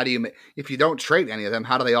saying, how do you? If you don't trade any of them,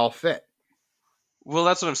 how do they all fit? Well,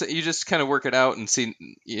 that's what I'm saying. You just kind of work it out and see.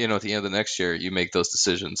 At the end of the next year, you make those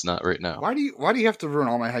decisions. Not right now. Why do you have to ruin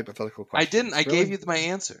all my hypothetical questions? I didn't. I gave you my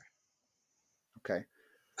answer. Okay.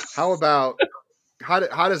 How about how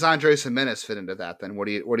does Andres Jimenez fit into that? Then what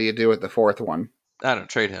do you do with the fourth one? I don't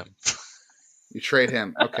trade him. You trade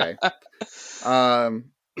him, okay?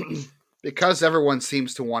 Because everyone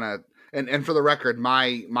seems to want to. And for the record,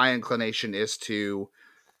 my inclination is to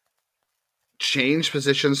change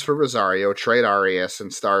positions for Rosario, trade Arias,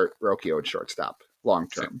 and start Rocchio at shortstop long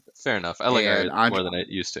term. Fair enough. I like Arias more than I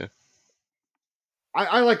used to.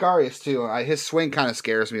 I like Arias too. His swing kind of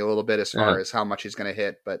scares me a little bit as far as how much he's going to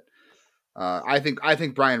hit, but I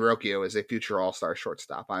think Bryan Rocchio is a future all-star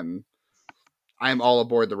shortstop. I'm all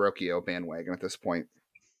aboard the Rocchio bandwagon at this point.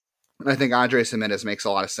 And I think Andres Jimenez makes a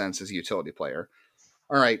lot of sense as a utility player.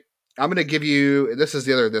 All right. I'm going to give you, this is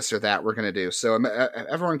the other this or that we're going to do. So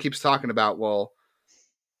everyone keeps talking about, well,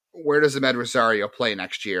 where does Ahmed Rosario play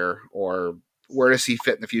next year? Or where does he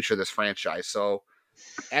fit in the future of this franchise? So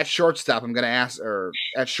at shortstop, I'm going to ask, or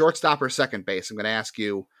at shortstop or second base, I'm going to ask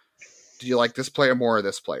you, do you like this player more or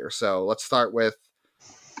this player? So let's start with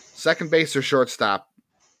second base or shortstop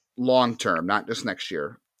long term, not just next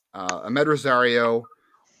year. Ahmed Rosario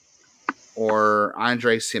or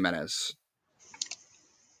Andres Jimenez?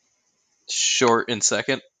 Short and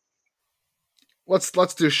second. Let's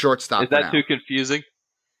do shortstop. Is that too confusing?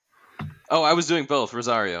 Oh, I was doing both.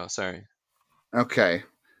 Rosario, sorry. Okay.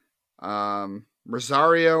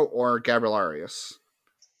 Rosario or Gabriel Arias?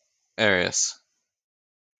 Arias.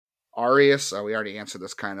 Arias. Oh, we already answered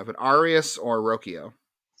this kind of. But Arias or Rocchio?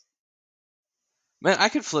 Man, I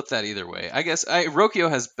could flip that either way. I guess Rocchio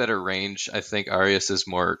has better range. I think Arias is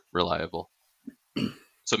more reliable.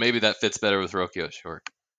 So maybe that fits better with Rocchio at short.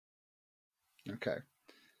 Okay.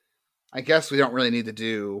 I guess we don't really need to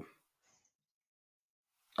do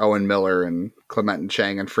Owen Miller and Clement and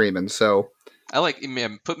Chang and Freeman. So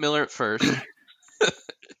put Miller at first.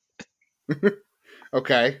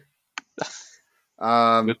 okay.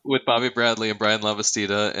 With Bobby Bradley and Bryan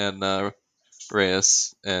Lavastida and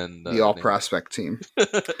Reyes and the all prospect team.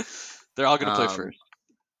 They're all going to play first.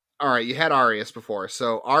 All right, you had Arias before,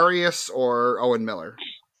 so Arias or Owen Miller?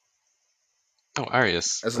 Oh,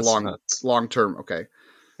 Arias as a long term. Okay,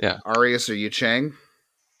 yeah. Arias or Yu Chang?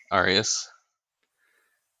 Arias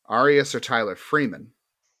or Tyler Freeman?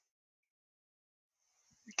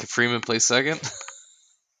 Can Freeman play second?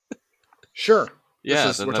 Sure.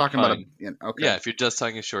 Yeah, we're talking fine. About okay. Yeah, if you're just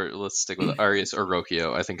talking short, let's stick with Arias or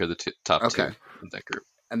Rocchio. I think are the top two in that group.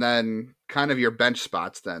 And then kind of your bench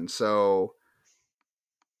spots then. So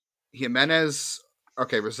Jimenez,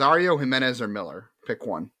 Rosario, Jimenez, or Miller. Pick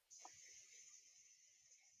one.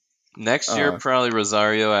 Next year, probably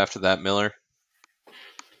Rosario. After that, Miller.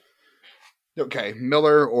 Okay,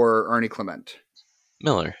 Miller or Ernie Clement?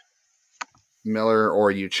 Miller. Miller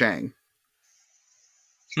or Yu Chang?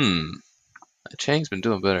 Chang's been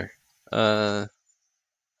doing better.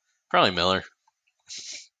 Probably Miller.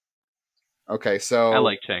 Okay, so I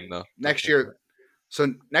like Chang though. Next year at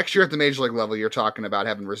the major league level, you're talking about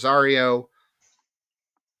having Rosario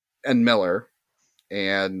and Miller,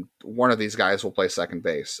 and one of these guys will play second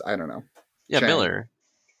base. I don't know. Yeah, Chang. Miller.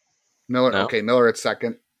 No? Okay, Miller at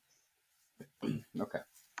second. Okay.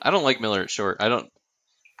 I don't like Miller at short. I don't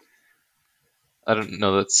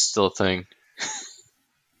know that's still a thing.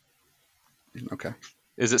 Okay.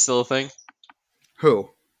 Is it still a thing? Who?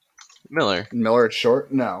 Miller. Miller at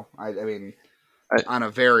short? No. I mean, on a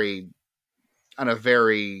very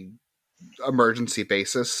emergency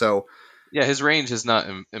basis. So yeah, his range has not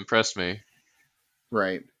impressed me.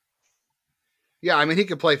 Right. Yeah, I mean, he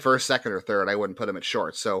could play first, second, or third. I wouldn't put him at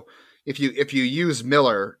short. So if you use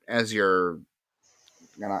Miller as your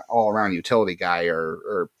all around utility guy,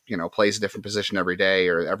 or plays a different position every day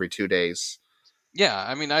or every 2 days. Yeah,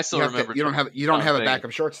 I mean, I still remember you don't have a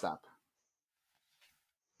backup shortstop.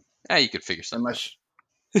 Yeah, you could figure something.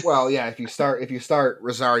 Well, yeah, if you start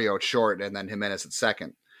Rosario at short and then Jimenez at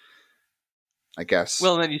second, I guess.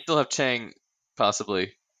 Well, then you still have Chang,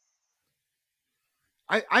 possibly.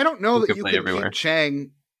 I don't know that you can keep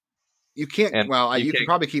Chang. You can't. You can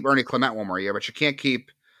probably keep Ernie Clement one more year, but you can't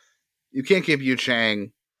keep Yu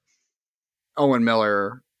Chang, Owen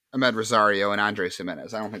Miller, Ahmed Rosario, and Andres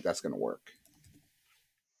Jimenez. I don't think that's going to work.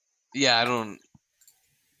 Yeah,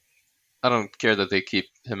 I don't care that they keep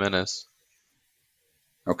Jimenez.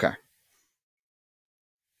 Okay.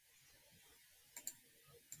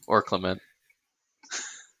 Or Clement.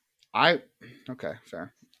 Okay,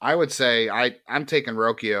 fair. I would say I'm taking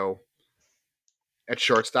Rocchio at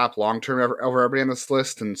shortstop long term over everybody on this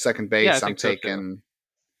list, and second base I'm taking.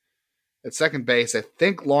 At second base, I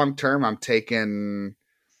think long term I'm taking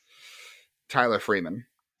Tyler Freeman.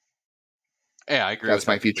 Yeah, I agree. That's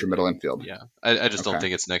my future middle infield. Yeah, I just don't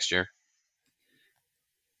think it's next year.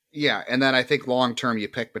 Yeah, and then I think long term you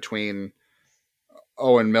pick between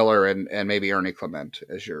Owen Miller and maybe Ernie Clement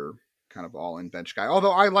as your kind of all in bench guy.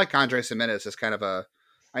 Although I like Andres Jimenez as kind of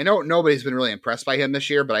I know nobody's been really impressed by him this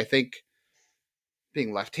year, but I think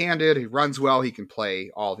being left-handed, he runs well, he can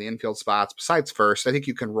play all the infield spots besides first. I think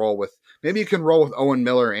you can roll with Owen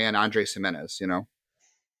Miller and Andres Jimenez.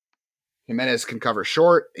 Jimenez can cover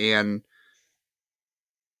short, and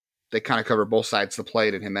they kind of cover both sides of the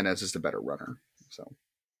plate, and Jimenez is the better runner. So,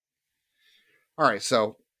 all right.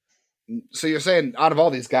 So you're saying out of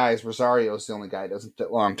all these guys, Rosario is the only guy that doesn't fit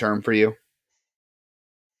long term for you?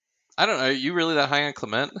 I don't know. Are you really that high on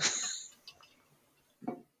Clement?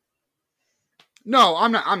 No,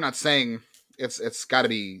 I'm not. I'm not saying it's got to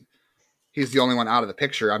be. He's the only one out of the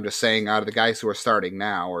picture. I'm just saying out of the guys who are starting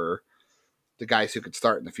now, or the guys who could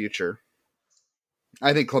start in the future,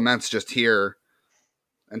 I think Clement's just here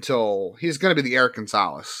until he's going to be the Eric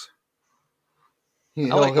Gonzalez.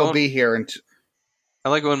 He'll be here until. I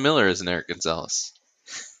like Owen Miller as an Eric Gonzalez.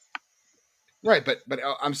 Right, but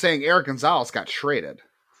I'm saying Eric Gonzalez got traded.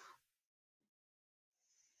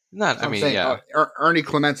 Ernie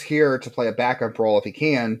Clement's here to play a backup role if he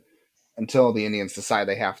can, until the Indians decide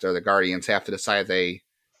they have to, or the Guardians have to decide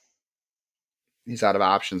he's out of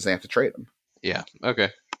options. They have to trade him. Yeah. Okay.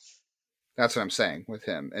 That's what I'm saying with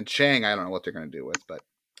him. And Chang, I don't know what they're going to do with, but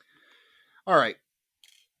all right.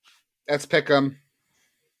 Let's pick him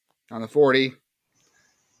on the 40.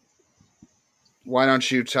 Why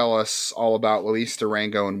don't you tell us all about Luis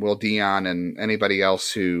Durango and Will Dion and anybody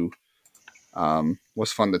else who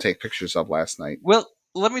was fun to take pictures of last night? Well,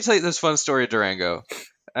 let me tell you this fun story of Durango,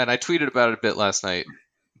 and I tweeted about it a bit last night,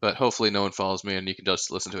 but hopefully no one follows me and you can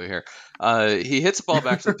just listen to it here. He hits the ball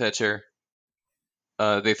back to the pitcher.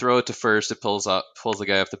 They throw it to first. It pulls the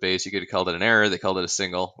guy off the base. You could have called it an error. They called it a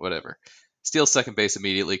single. Whatever. Steals second base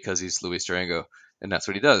immediately because he's Luis Durango, and that's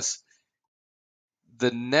what he does.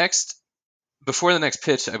 Before the next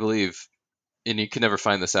pitch, I believe, and you can never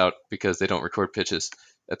find this out because they don't record pitches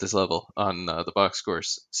at this level on the box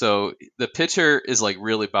scores. So the pitcher is like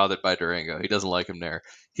really bothered by Durango. He doesn't like him there.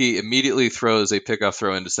 He immediately throws a pickoff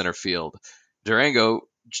throw into center field. Durango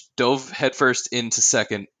dove headfirst into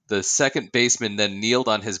second. The second baseman then kneeled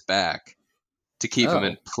on his back to keep him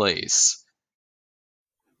in place.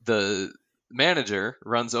 The manager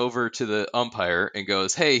runs over to the umpire and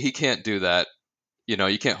goes, "Hey, he can't do that. You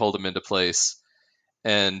can't hold him into place."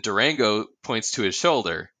 And Durango points to his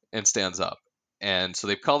shoulder and stands up. And so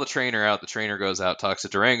they call the trainer out. The trainer goes out, talks to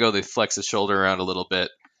Durango. They flex his shoulder around a little bit.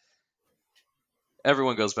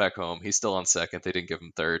 Everyone goes back home. He's still on second. They didn't give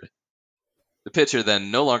him third. The pitcher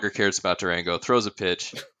then no longer cares about Durango, throws a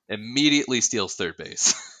pitch, immediately steals third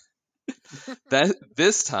base.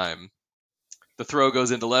 This time, the throw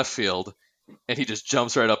goes into left field, and he just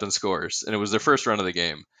jumps right up and scores. And it was their first run of the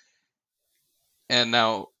game. And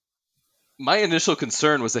now, my initial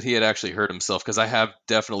concern was that he had actually hurt himself, because I have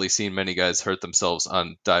definitely seen many guys hurt themselves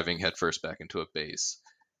on diving headfirst back into a base.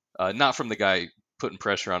 Not from the guy putting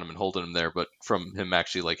pressure on him and holding him there, but from him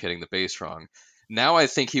actually like hitting the base wrong. Now I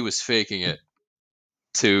think he was faking it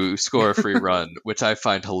to score a free run, which I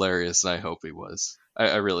find hilarious, and I hope he was.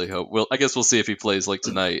 I really hope. I guess we'll see if he plays like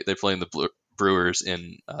tonight. They're playing the Brewers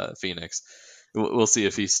in Phoenix. We'll see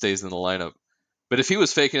if he stays in the lineup. But if he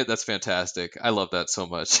was faking it, that's fantastic. I love that so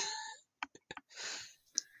much.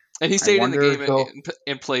 And he stayed in the game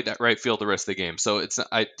and played at right field the rest of the game. So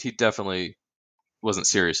he definitely wasn't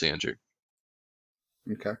seriously injured.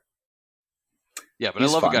 Okay. Yeah, but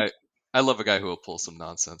I love a guy who will pull some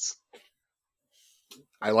nonsense.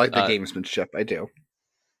 I like the gamesmanship. I do.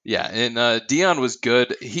 Yeah, and Dion was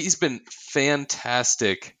good. He's been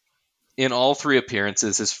fantastic in all three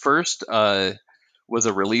appearances. His first was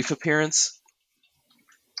a relief appearance,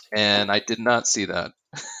 and I did not see that.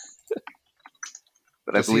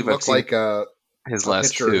 But I believe I've seen like his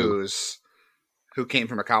last two. Who came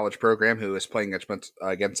from a college program who is playing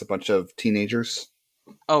against a bunch of teenagers.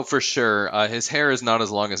 Oh, for sure. His hair is not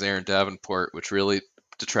as long as Aaron Davenport, which really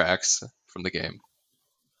detracts from the game.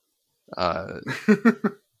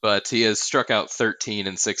 But he has struck out 13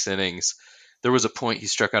 in 6 innings. There was a point he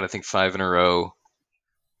struck out, I think, 5 in a row.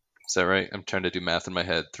 Is that right? I'm trying to do math in my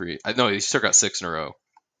head. No, he struck out 6 in a row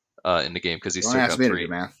in the game because he struck out 3.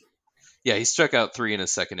 Yeah, he struck out 3 in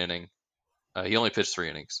his second inning. He only pitched 3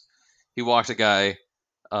 innings. He walked a guy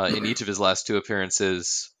in each of his last 2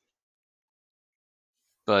 appearances.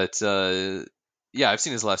 But yeah, I've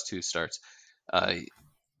seen his last 2 starts.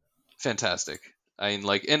 Fantastic. I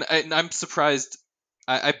mean, and I'm surprised.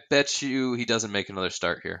 I bet you he doesn't make another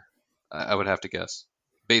start here. I would have to guess,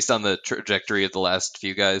 based on the trajectory of the last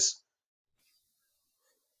few guys.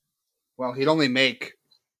 Well, he'd only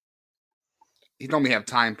have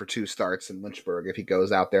time for 2 starts in Lynchburg if he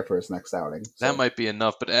goes out there for his next outing. So. That might be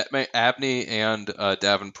enough, but Abney and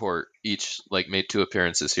Davenport each made 2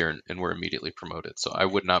 appearances here and were immediately promoted. So I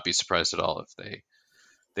would not be surprised at all if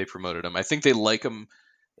they promoted him. I think they like him.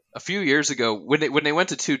 A few years ago, when they went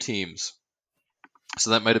to 2 teams, so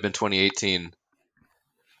that might have been 2018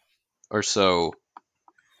 or so.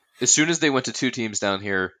 As soon as they went to 2 teams down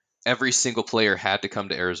here, every single player had to come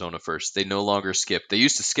to Arizona first. They no longer skipped. They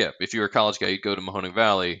used to skip. If you were a college guy, you'd go to Mahoning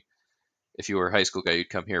Valley. If you were a high school guy, you'd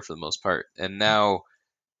come here for the most part. And now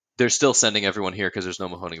they're still sending everyone here because there's no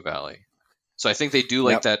Mahoning Valley. So I think they do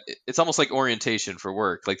like that. It's almost like orientation for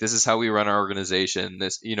work. Like, this is how we run our organization.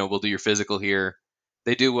 We'll do your physical here.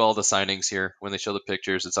 They do all the signings here. When they show the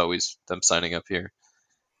pictures, it's always them signing up here,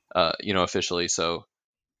 officially. So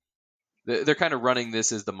they're kind of running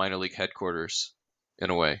this as the minor league headquarters in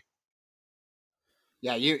a way.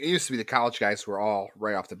 Yeah, it used to be the college guys were all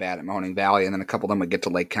right off the bat at Mahoning Valley, and then a couple of them would get to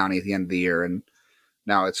Lake County at the end of the year, and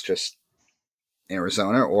now it's just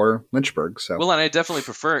Arizona or Lynchburg. So, well, and I definitely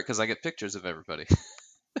prefer it because I get pictures of everybody.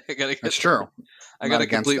 That's true. I got to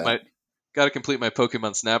complete my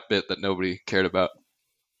Pokemon Snap bit that nobody cared about.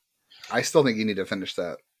 I still think you need to finish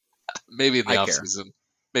that. Maybe in the off season.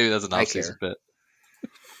 Maybe that's an off season bit.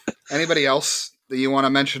 Anybody else that you want to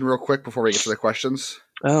mention real quick before we get to the questions?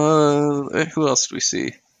 Who else do we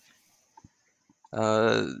see?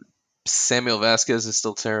 Samuel Vasquez is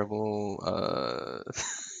still terrible.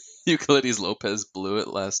 Euclides Lopez blew it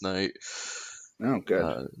last night. Oh,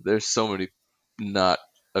 good. There's so many not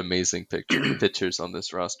amazing pitchers on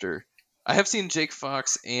this roster. I have seen Jake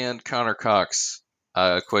Fox and Connor Cox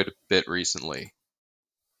quite a bit recently.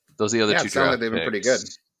 Those are the other two it sounds like draft they've been pretty good.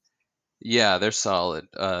 picks. Yeah, they're solid.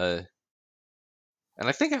 And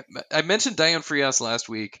I think I mentioned Dion Frias last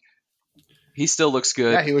week. He still looks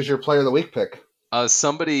good. Yeah, he was your player of the week pick.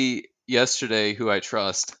 Somebody yesterday who I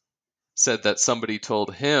trust said that somebody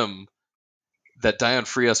told him that Dion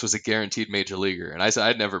Frias was a guaranteed major leaguer. And I said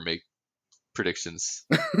I'd never make predictions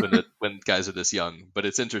when guys are this young. But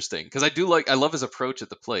it's interesting because I love his approach at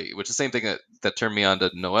the plate, which is the same thing that turned me on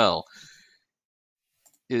to Noel.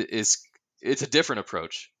 It's a different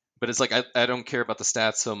approach. But it's like I don't care about the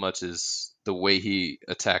stats so much as the way he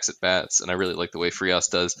attacks at bats, and I really like the way Frias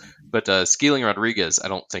does. But Skeeling Rodriguez, I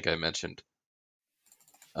don't think I mentioned.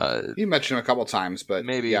 You mentioned him a couple times, but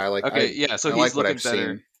maybe. Yeah, I like. Okay, so he's looking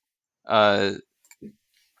better.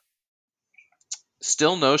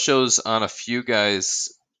 Still no shows on a few guys.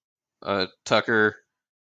 Tucker.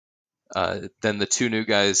 Then the two new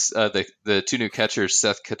guys, the two new catchers,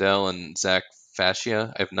 Seth Cadell and Zach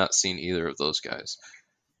Fascia. I have not seen either of those guys.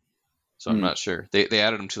 So I'm not sure. They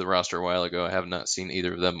added them to the roster a while ago. I have not seen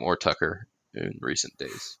either of them or Tucker in recent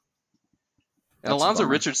days. And Alonzo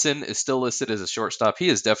Richardson is still listed as a shortstop. He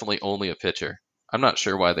is definitely only a pitcher. I'm not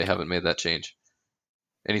sure why they haven't made that change.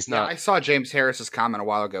 And he's not. I saw James Harris's comment a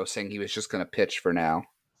while ago saying he was just going to pitch for now.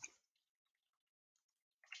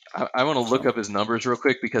 I want to look up his numbers real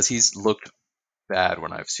quick because he's looked bad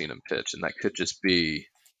when I've seen him pitch, and that could just be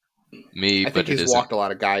me. I think he's walked a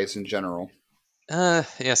lot of guys in general.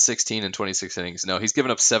 16 and 26 innings. No, he's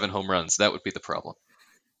given up 7 home runs. That would be the problem.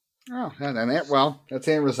 Oh, that's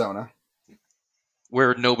Arizona,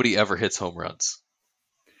 where nobody ever hits home runs.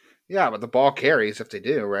 Yeah, but the ball carries if they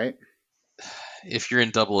do, right? If you're in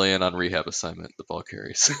Double-A and on rehab assignment, the ball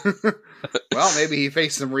carries. Well, maybe he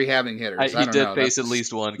faced some rehabbing hitters. He did face at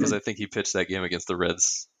least one because I think he pitched that game against the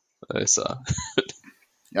Reds. I saw.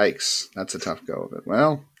 Yikes, that's a tough go of it.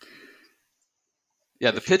 Well. Yeah,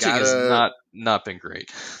 the pitching has not been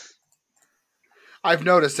great. I've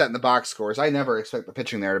noticed that in the box scores. I never expect the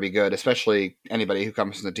pitching there to be good, especially anybody who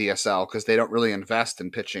comes from the DSL, because they don't really invest in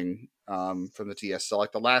pitching from the DSL.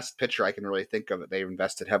 Like the last pitcher I can really think of that they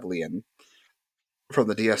invested heavily in from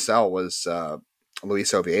the DSL was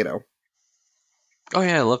Luis Oviedo. Oh,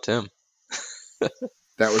 yeah, I loved him.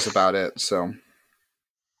 That was about it. So,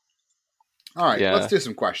 all right, Let's do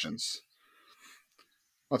some questions.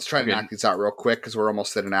 Let's try to knock these out real quick because we're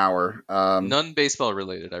almost at an hour. None baseball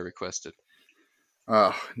related, I requested.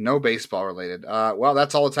 No baseball related. Well,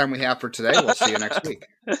 that's all the time we have for today. We'll see you next week.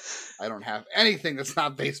 I don't have anything that's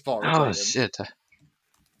not baseball related. Oh, shit.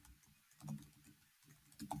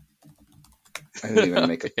 I didn't even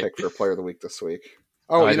make a pick for Player of the Week this week.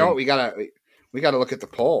 Oh, you know what? We gotta look at the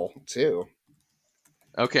poll too.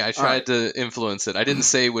 Okay, I tried to influence it. I didn't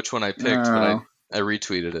say which one I picked, but I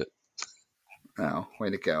retweeted it. Oh, way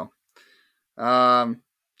to go.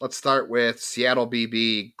 Let's start with Seattle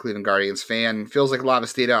BB, Cleveland Guardians fan. Feels like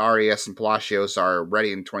Lavastida, RES, and Palacios are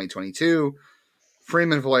ready in 2022.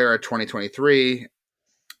 Freeman Valera 2023.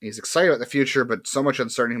 He's excited about the future, but so much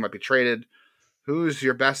uncertainty who might be traded. Who's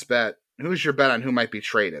your best bet? Who's your bet on who might be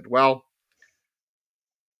traded? Well,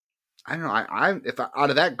 I don't know. If out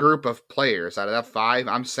of that group of players, out of that 5,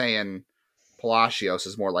 I'm saying Palacios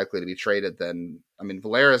is more likely to be traded than. I mean,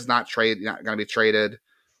 Valera's not going to be traded.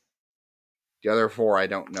 The other 4, I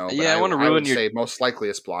don't know. Yeah, I would say most likely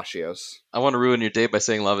is Palacios. I want to ruin your day by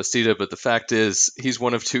saying Lavastida, but the fact is he's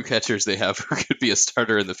one of 2 catchers they have who could be a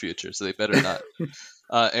starter in the future, so they better not.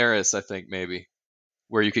 Aris, I think, maybe,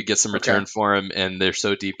 where you could get some return for him, and they're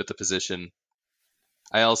so deep at the position.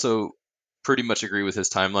 I also pretty much agree with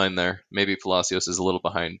his timeline there. Maybe Palacios is a little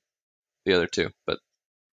behind the other 2, but...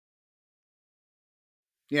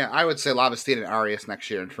 Yeah, I would say Lavastida and Arias next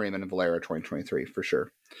year, and Freeman and Valera 2023 for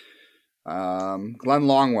sure. Glenn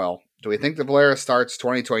Longwell. Do we think that Valera starts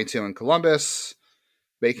 2022 in Columbus,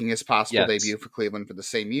 making his possible debut for Cleveland for the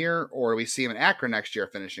same year, or do we see him in Akron next year,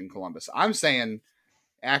 finish in Columbus? I'm saying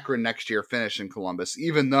Akron next year, finish in Columbus,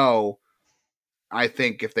 even though I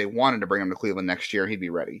think if they wanted to bring him to Cleveland next year, he'd be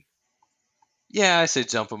ready. Yeah, I say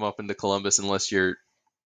jump him up into Columbus unless you're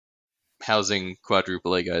housing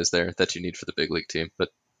quadruple A guys there that you need for the big league team. But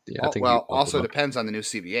yeah, I think also depends on the new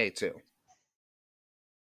CBA too.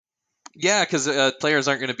 Yeah, because players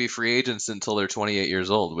aren't going to be free agents until they're 28 years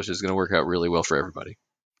old, which is going to work out really well for everybody.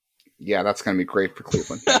 Yeah, that's going to be great for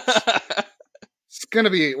Cleveland. It's going to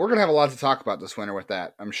be. We're going to have a lot to talk about this winter with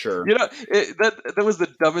that, I'm sure. You know, that was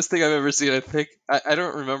the dumbest thing I've ever seen. I think I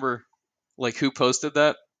don't remember like who posted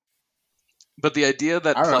that, but the idea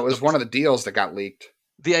that I don't know. It was one of the deals that got leaked.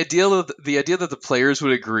 the idea that the players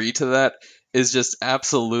would agree to that is just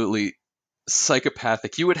absolutely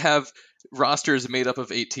psychopathic. You would have rosters made up of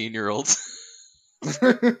 18-year-olds.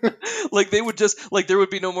 Like they would just like there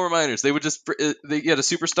would be no more minors. They would just they get a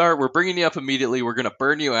superstar. We're bringing you up immediately. We're gonna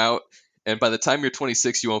burn you out, and by the time you're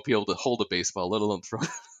 26, you won't be able to hold a baseball, let alone throw.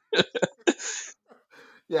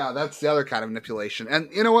 Yeah, that's the other kind of manipulation.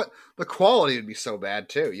 And you know what? The quality would be so bad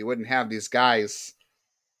too. You wouldn't have these guys.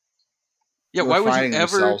 Yeah, why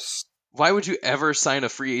would you ever sign a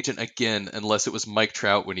free agent again unless it was Mike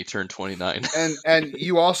Trout when he turned 29? And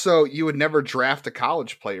you would never draft a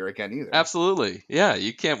college player again either. Absolutely. Yeah,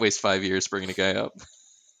 you can't waste 5 years bringing a guy up.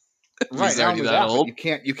 Right, He's already that old.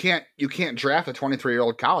 You can't draft a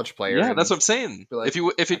 23-year-old college player. Yeah, that's what I'm saying. Like,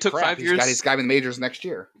 if he took 5 years, he's got in the majors next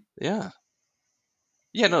year. Yeah.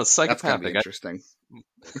 Yeah, no, it's psychopathic. That's gonna be interesting.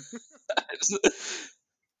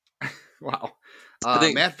 Wow.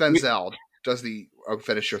 Matt Benzel does the. Oh,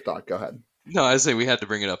 finish your thought. Go ahead. No, I say we had to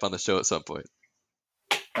bring it up on the show at some point.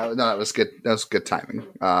 No, that was good. That was good timing.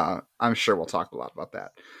 I'm sure we'll talk a lot about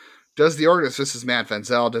that. This is Matt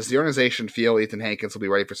Benzel. Does the organization feel Ethan Hankins will be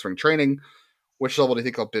ready for spring training? Which level do you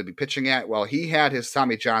think he'll be pitching at? Well, he had his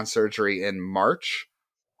Tommy John surgery in March,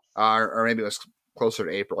 or maybe it was closer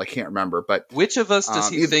to April. I can't remember. But which of us does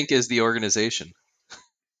he think is the organization?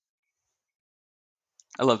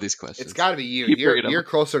 I love these questions. It's got to be you. You're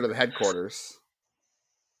closer to the headquarters.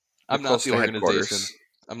 I'm not the organization.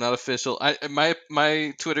 I'm not official.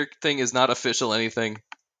 My Twitter thing is not official anything.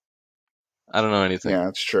 I don't know anything. Yeah,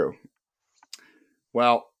 that's true.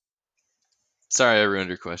 Well, sorry I ruined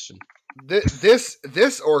your question.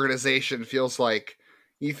 This organization feels like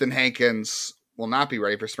Ethan Hankins will not be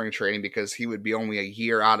ready for spring training because he would be only a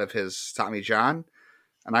year out of his Tommy John.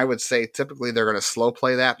 And I would say typically they're going to slow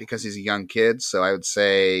play that because he's a young kid. So I would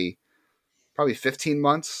say probably 15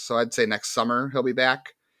 months. So I'd say next summer he'll be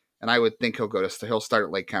back. And I would think he'll start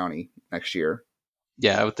at Lake County next year.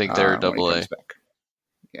 Yeah, I would think they're AA.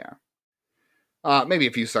 Yeah. Maybe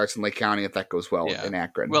a few starts in Lake County if that goes well in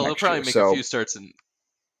Akron. Well, he'll probably make a few starts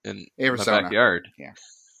in Arizona. My backyard. Yeah,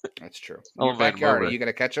 that's true. In your backyard, are you going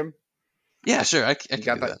to catch him? Yeah, sure. I can do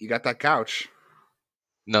that. You got that couch.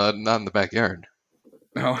 No, not in the backyard.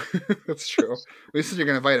 No, that's true. We said you're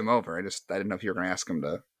going to invite him over. I didn't know if you were going to ask him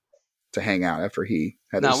to hang out after he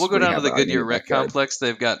had. No, we'll go down to the Goodyear Rec Complex.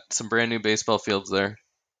 They've got some brand new baseball fields there,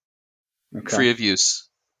 free of use.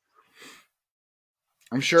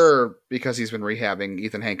 I'm sure because he's been rehabbing,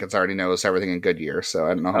 Ethan Hankins already knows everything in Goodyear, so I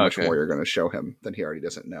don't know how much more you're going to show him than he already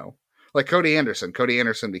doesn't know. Like Cody Anderson. Cody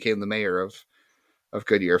Anderson became the mayor of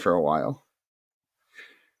Goodyear for a while.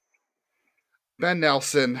 Ben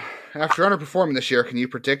Nelson, after underperforming this year, can you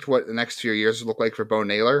predict what the next few years will look like for Bo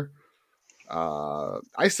Naylor?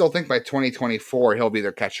 I still think by 2024 he'll be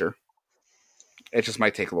their catcher. It just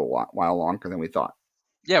might take a little while longer than we thought.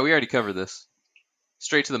 Yeah, we already covered this.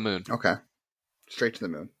 Straight to the moon. Okay. Straight to the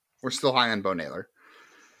moon. We're still high on Bo Naylor.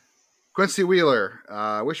 Quincy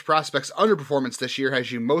Wheeler, which prospect's underperformance this year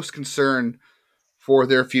has you most concerned for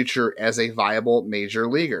their future as a viable major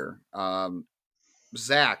leaguer?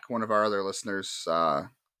 Zach, one of our other listeners, and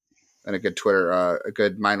a good a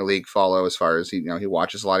good minor league follow as far as he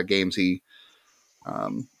watches a lot of games. He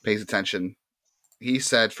pays attention. He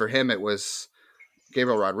said for him it was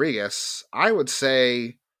Gabriel Rodriguez. I would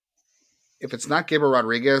say if it's not Gabriel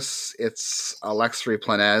Rodriguez, it's Alexandre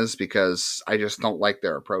Planez because I just don't like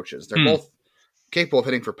their approaches. They're both capable of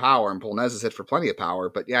hitting for power, and Planez has hit for plenty of power.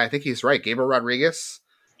 But yeah, I think he's right. Gabriel Rodriguez,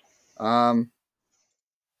 or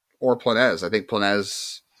Planez. I think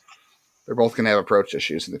Planez. They're both going to have approach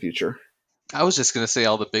issues in the future. I was just going to say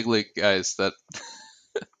all the big league guys that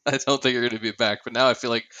I don't think are going to be back, but now I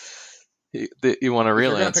feel like you want a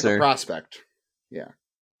real answer. Pick a prospect. Yeah.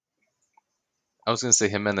 I was going to say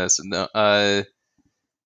Jimenez. No,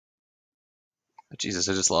 Jesus,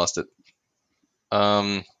 I just lost it.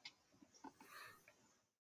 Not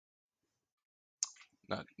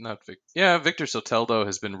Victor. Yeah, Victor Soteldo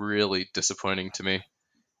has been really disappointing to me.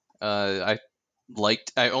 I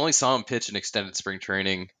only saw him pitch in extended spring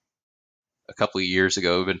training a couple of years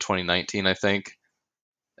ago, in 2019, I think.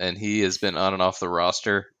 And he has been on and off the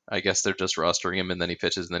roster. I guess they're just rostering him and then he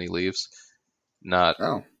pitches and then he leaves.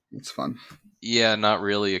 Oh, that's fun. Yeah, not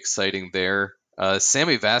really exciting there.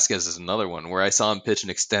 Sammy Vasquez is another one where I saw him pitch in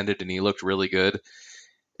extended and he looked really good.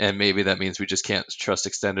 And maybe that means we just can't trust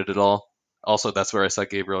extended at all. Also, that's where I saw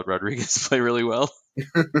Gabriel Rodriguez play really well.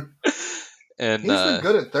 And he's been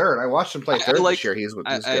good at third. I watched him play third this year. He's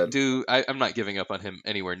good. I'm not giving up on him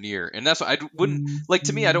anywhere near, and that's why I wouldn't like.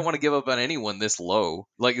 To me, I don't want to give up on anyone this low.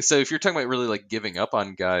 Like, so if you're talking about really like giving up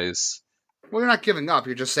on guys, Well, you're not giving up.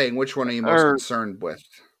 You're just saying which one are you most Or concerned with?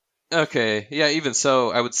 okay, yeah. Even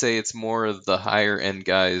so, I would say it's more of the higher end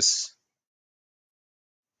guys,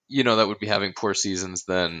 that would be having poor seasons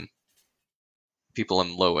than people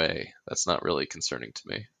in low A. That's not really concerning to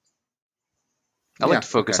me. I like Yeah. to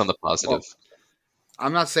focus Okay. on the positive. Well,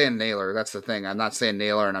 I'm not saying Naylor. That's the thing. I'm not saying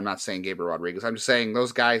Naylor, and I'm not saying Gabriel Rodriguez. I'm just saying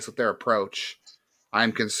those guys with their approach.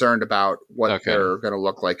 I'm concerned about what Okay. they're going to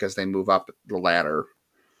look like as they move up the ladder.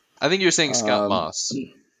 I think you're saying Scott Um, Moss.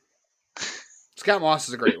 Scott Moss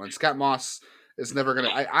is a great one. Scott Moss is never going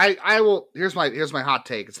to. I will. Here's my hot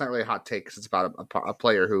take. It's not really a hot take because it's about a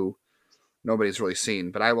player who nobody's really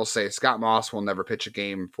seen. But I will say Scott Moss will never pitch a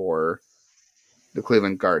game for the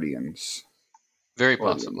Cleveland Guardians Very or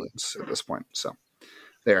the possibly. Indians at this point. So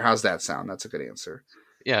there. How's that sound? That's a good answer.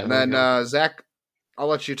 Yeah. And then Zach, I'll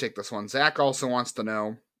let you take this one. Zach also wants to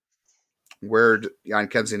know where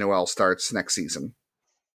Kenzie Noel starts next season.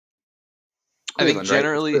 I think Cleveland,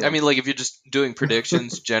 generally, right? I mean, like if you're just doing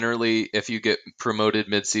predictions, generally, if you get promoted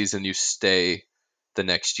midseason, you stay the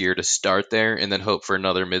next year to start there and then hope for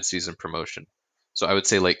another midseason promotion. So I would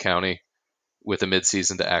say Lake County with a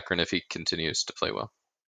midseason to Akron if he continues to play well.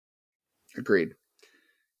 Agreed.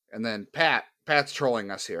 And then Pat's trolling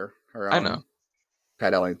us here. Our I own know.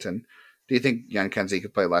 Pat Ellington. Do you think Jan Kenzie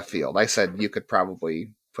could play left field? I said you could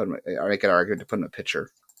probably put him, or make an argument to put him in a pitcher.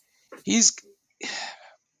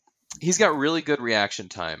 He's got really good reaction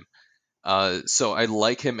time. So I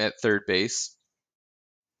like him at third base.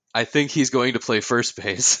 I think he's going to play first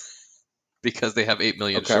base because they have 8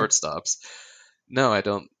 million Okay. shortstops. No, I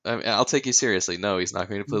don't. I'll take you seriously. No, he's not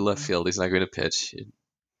going to play left field. He's not going to pitch. You're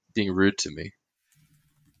being rude to me.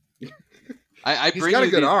 I He's bring got you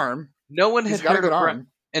a good the, arm. No one had He's got a heard good of arm.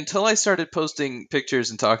 until I started posting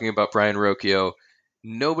pictures and talking about Bryan Rocchio.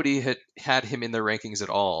 Nobody had him in their rankings at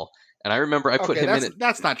all. And I remember I put him in it.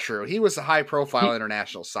 That's not true. He was a high-profile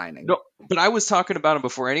international signing. No, but I was talking about him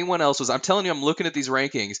before anyone else was. I'm telling you, I'm looking at these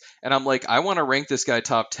rankings, and I'm like, I want to rank this guy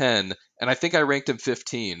top 10, and I think I ranked him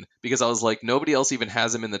 15 because I was like, nobody else even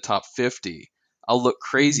has him in the top 50. I'll look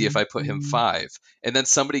crazy if I put him 5. And then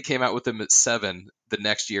somebody came out with him at 7 the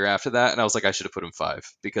next year after that, and I was like, I should have put him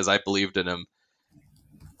 5 because I believed in him.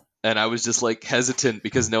 And I was just like hesitant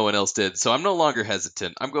because no one else did. So I'm no longer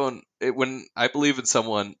hesitant. I'm going, when I believe in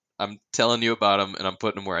someone, I'm telling you about him and I'm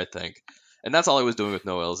putting him where I think. And that's all I was doing with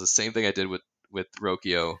Noel. Is the same thing I did with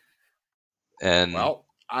Rocchio. And well,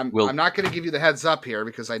 I'm not going to give you the heads up here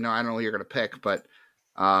because I don't know who you're going to pick, but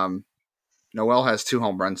Noel has 2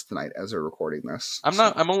 home runs tonight as we're recording this.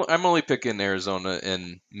 I'm only picking Arizona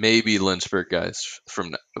and maybe Lynchburg guys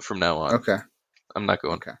from now on. Okay. I'm not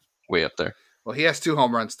going way up there. Well, he has 2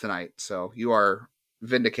 home runs tonight, so you are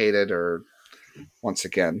vindicated or once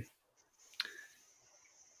again.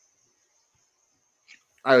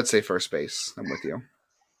 I would say first base. I'm with you.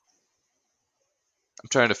 I'm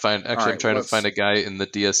trying to find a guy in the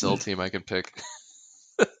DSL team I can pick.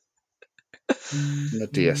 The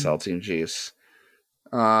DSL team, geez.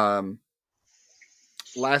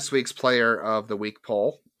 Last week's player of the week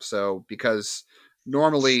poll. So because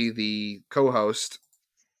normally the co-host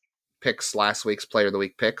picks last week's player of the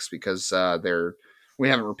week picks because we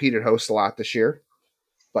haven't repeated hosts a lot this year.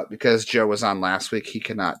 But because Joe was on last week, he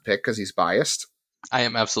cannot pick because he's biased. I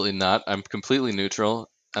am absolutely not. I'm completely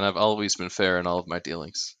neutral, and I've always been fair in all of my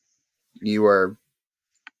dealings. You are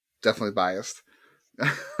definitely biased. We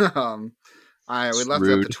left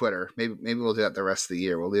it up to Twitter. Maybe we'll do that the rest of the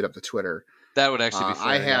year. We'll lead up to Twitter. That would actually be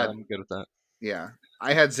fair. I'm good with that. Yeah.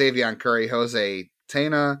 I had Xavier Curry, Jose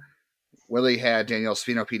Tena. Willie had Daniel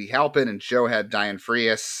Spino, Petey Halpin, and Joe had Diane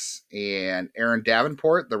Frias and Aaron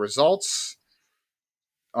Davenport. The results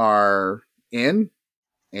are in,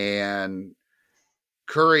 and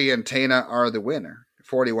Curry and Tena are the winner,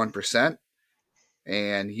 41%.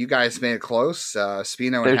 And you guys made it close.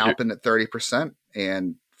 Spino and Halpin at 30%,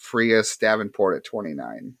 and Frias Davenport at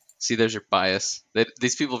 29%. See, there's your bias.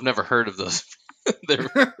 These people have never heard of those. they're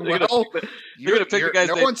going to pick the guys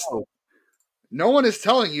no one is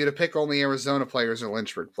telling you to pick only Arizona players or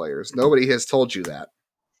Lynchburg players. Nobody has told you that.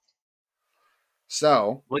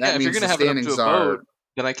 So, that means if you're going to have it up to a vote,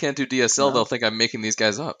 then I can't do DSL. They'll think I'm making these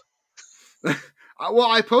guys up. Well,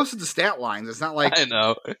 I posted the stat lines. It's not like I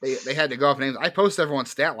know they had to go off names. I post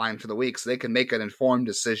everyone's stat line for the week so they can make an informed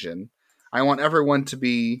decision. I want everyone to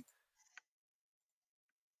be.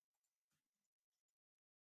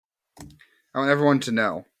 I want everyone to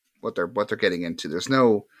know what they're getting into. There's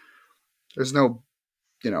no,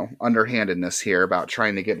 underhandedness here about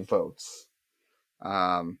trying to get votes.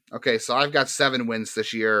 Okay, so I've got 7 wins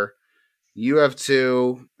this year. You have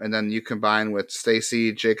 2, and then you combine with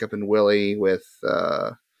Stacy, Jacob, and Willie with,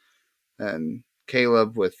 I And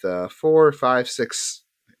Caleb with 4, 5, 6.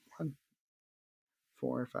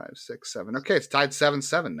 4, 5, 6, 7. Okay, it's tied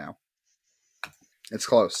 7-7 now. It's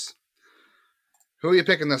close. Who are you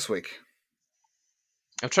picking this week?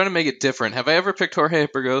 I'm trying to make it different. Have I ever picked Jorge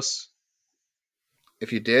Burgos?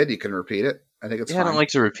 If you did, you can repeat it. I think it's fine. I don't like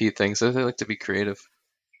to repeat things. I like to be creative.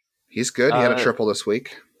 He's good. He had a triple this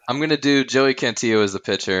week. I'm going to do Joey Cantillo as the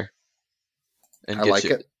pitcher. And I like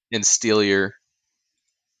it. And steal your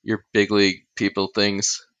big league people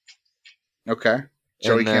things. Okay.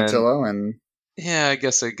 Joey Cantillo and... Yeah, I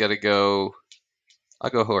guess I got to go... I'll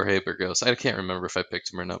go Jorge Burgos. I can't remember if I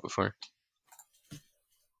picked him or not before.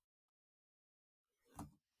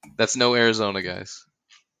 That's no Arizona, guys.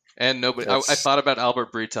 And nobody. I thought about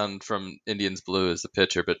Albert Breton from Indians Blue as the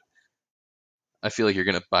pitcher, but I feel like you're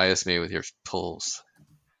going to bias me with your pulls.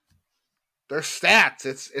 They're stats.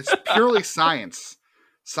 It's purely science.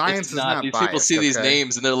 Science is not These biased. People see these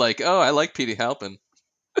names and they're like, "Oh, I like Petey Halpin."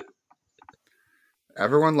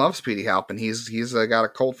 Everyone loves Petey Halpin. He's got a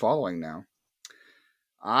cult following now.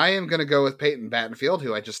 I am going to go with Peyton Battenfield,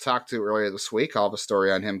 who I just talked to earlier this week. I'll have a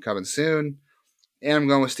story on him coming soon. And I'm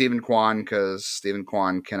going with Stephen Kwan because Stephen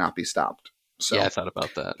Kwan cannot be stopped. So yeah, I thought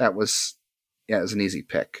about that. It was an easy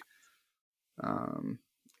pick.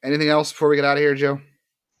 Anything else before we get out of here, Joe?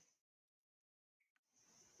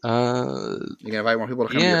 You going to invite more people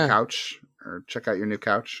to come to your couch or check out your new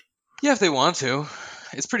couch? Yeah, if they want to.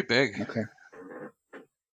 It's pretty big. Okay.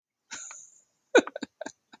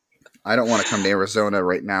 I don't want to come to Arizona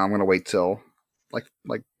right now. I'm going to wait till like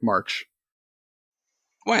March.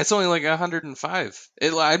 Why? It's only like 105.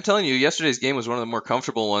 I'm telling you, yesterday's game was one of the more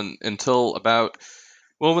comfortable ones until about...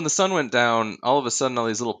 Well, when the sun went down, all of a sudden all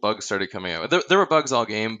these little bugs started coming out. There were bugs all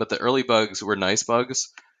game, but the early bugs were nice bugs,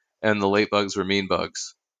 and the late bugs were mean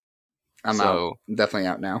bugs. I'm out. I'm definitely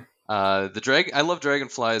out now. I love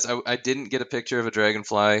dragonflies. I didn't get a picture of a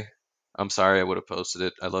dragonfly. I'm sorry, I would have posted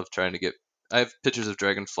it. I love trying to get... I have pictures of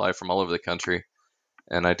dragonfly from all over the country,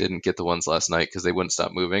 and I didn't get the ones last night because they wouldn't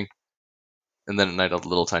stop moving. And then at night, all the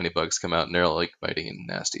little tiny bugs come out, and they're all like biting and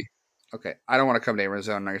nasty. Okay, I don't want to come to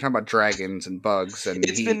Arizona. Now you're talking about dragons and bugs and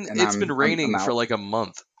it's been raining for like a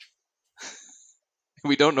month.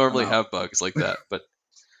 We don't normally have bugs like that, but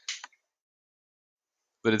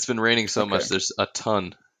it's been raining so much. There's a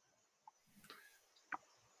ton.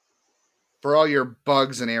 For all your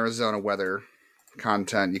bugs and Arizona weather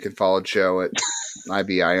content, you can follow Joe at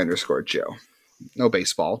IBI_Joe. No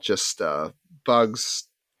baseball, just bugs,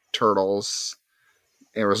 turtles,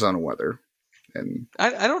 Arizona weather. And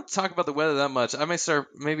I don't talk about the weather that much. I might start.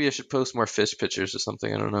 Maybe I should post more fish pictures or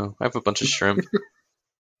something. I don't know. I have a bunch of shrimp.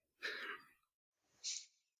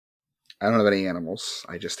 I don't have any animals.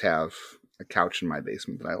 I just have a couch in my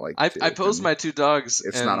basement that I like. I posed my 2 dogs.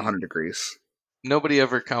 It's not 100 degrees. Nobody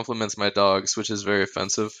ever compliments my dogs, which is very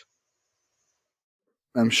offensive.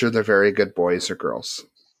 I'm sure they're very good boys or girls.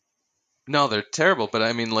 No, they're terrible. But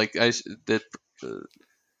I mean, like I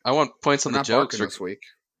want points on the jokes this week.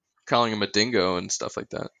 Calling him a dingo and stuff like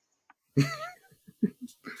that.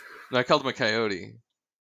 No, I called him a coyote.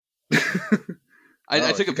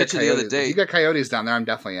 I took a picture the other day. If you got coyotes down there, I'm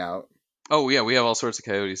definitely out. Oh yeah, we have all sorts of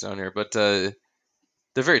coyotes down here, but they're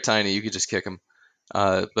very tiny. You could just kick them.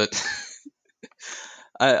 But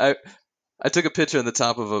I took a picture on the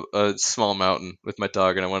top of a small mountain with my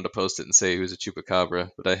dog, and I wanted to post it and say he was a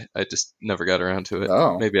chupacabra, but I just never got around to it.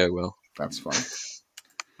 Oh, maybe I will. That's fun.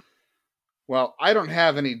 Well, I don't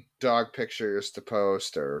have any dog pictures to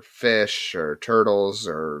post, or fish, or turtles,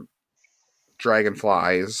 or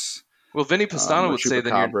dragonflies. Well, Vinny Pastano would say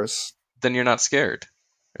then you're not scared,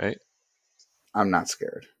 right? I'm not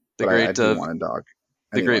scared. I do want a dog.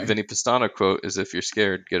 The great Vinny Pastano quote is, "If you're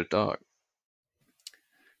scared, get a dog."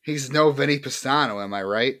 He's no Vinny Pastano, am I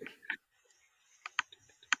right?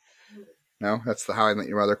 No, that's the How I Met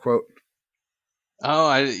Your Mother quote. Oh,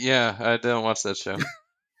 I don't watch that show.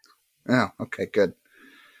 Oh, okay, good.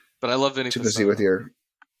 But I love Vinny Pastano. Too busy with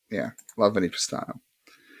love Vinny Pastano.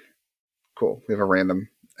 Cool. We have a random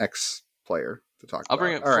ex-player to talk about. I'll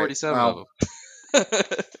bring up 47 of them.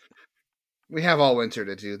 We have all winter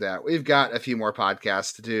to do that. We've got a few more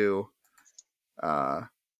podcasts to do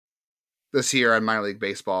this year on minor league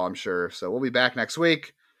baseball, I'm sure. So we'll be back next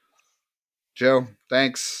week. Joe,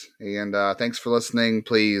 thanks. And thanks for listening.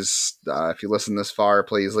 Please, if you listen this far,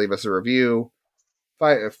 please leave us a review.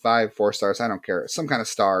 4 stars, I don't care. Some kind of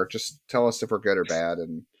star. Just tell us if we're good or bad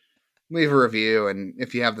and leave a review. And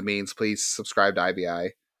if you have the means, please subscribe to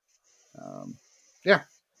IBI.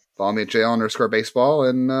 Follow me at JL_baseball,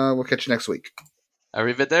 and we'll catch you next week.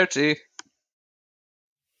 Arrivederci.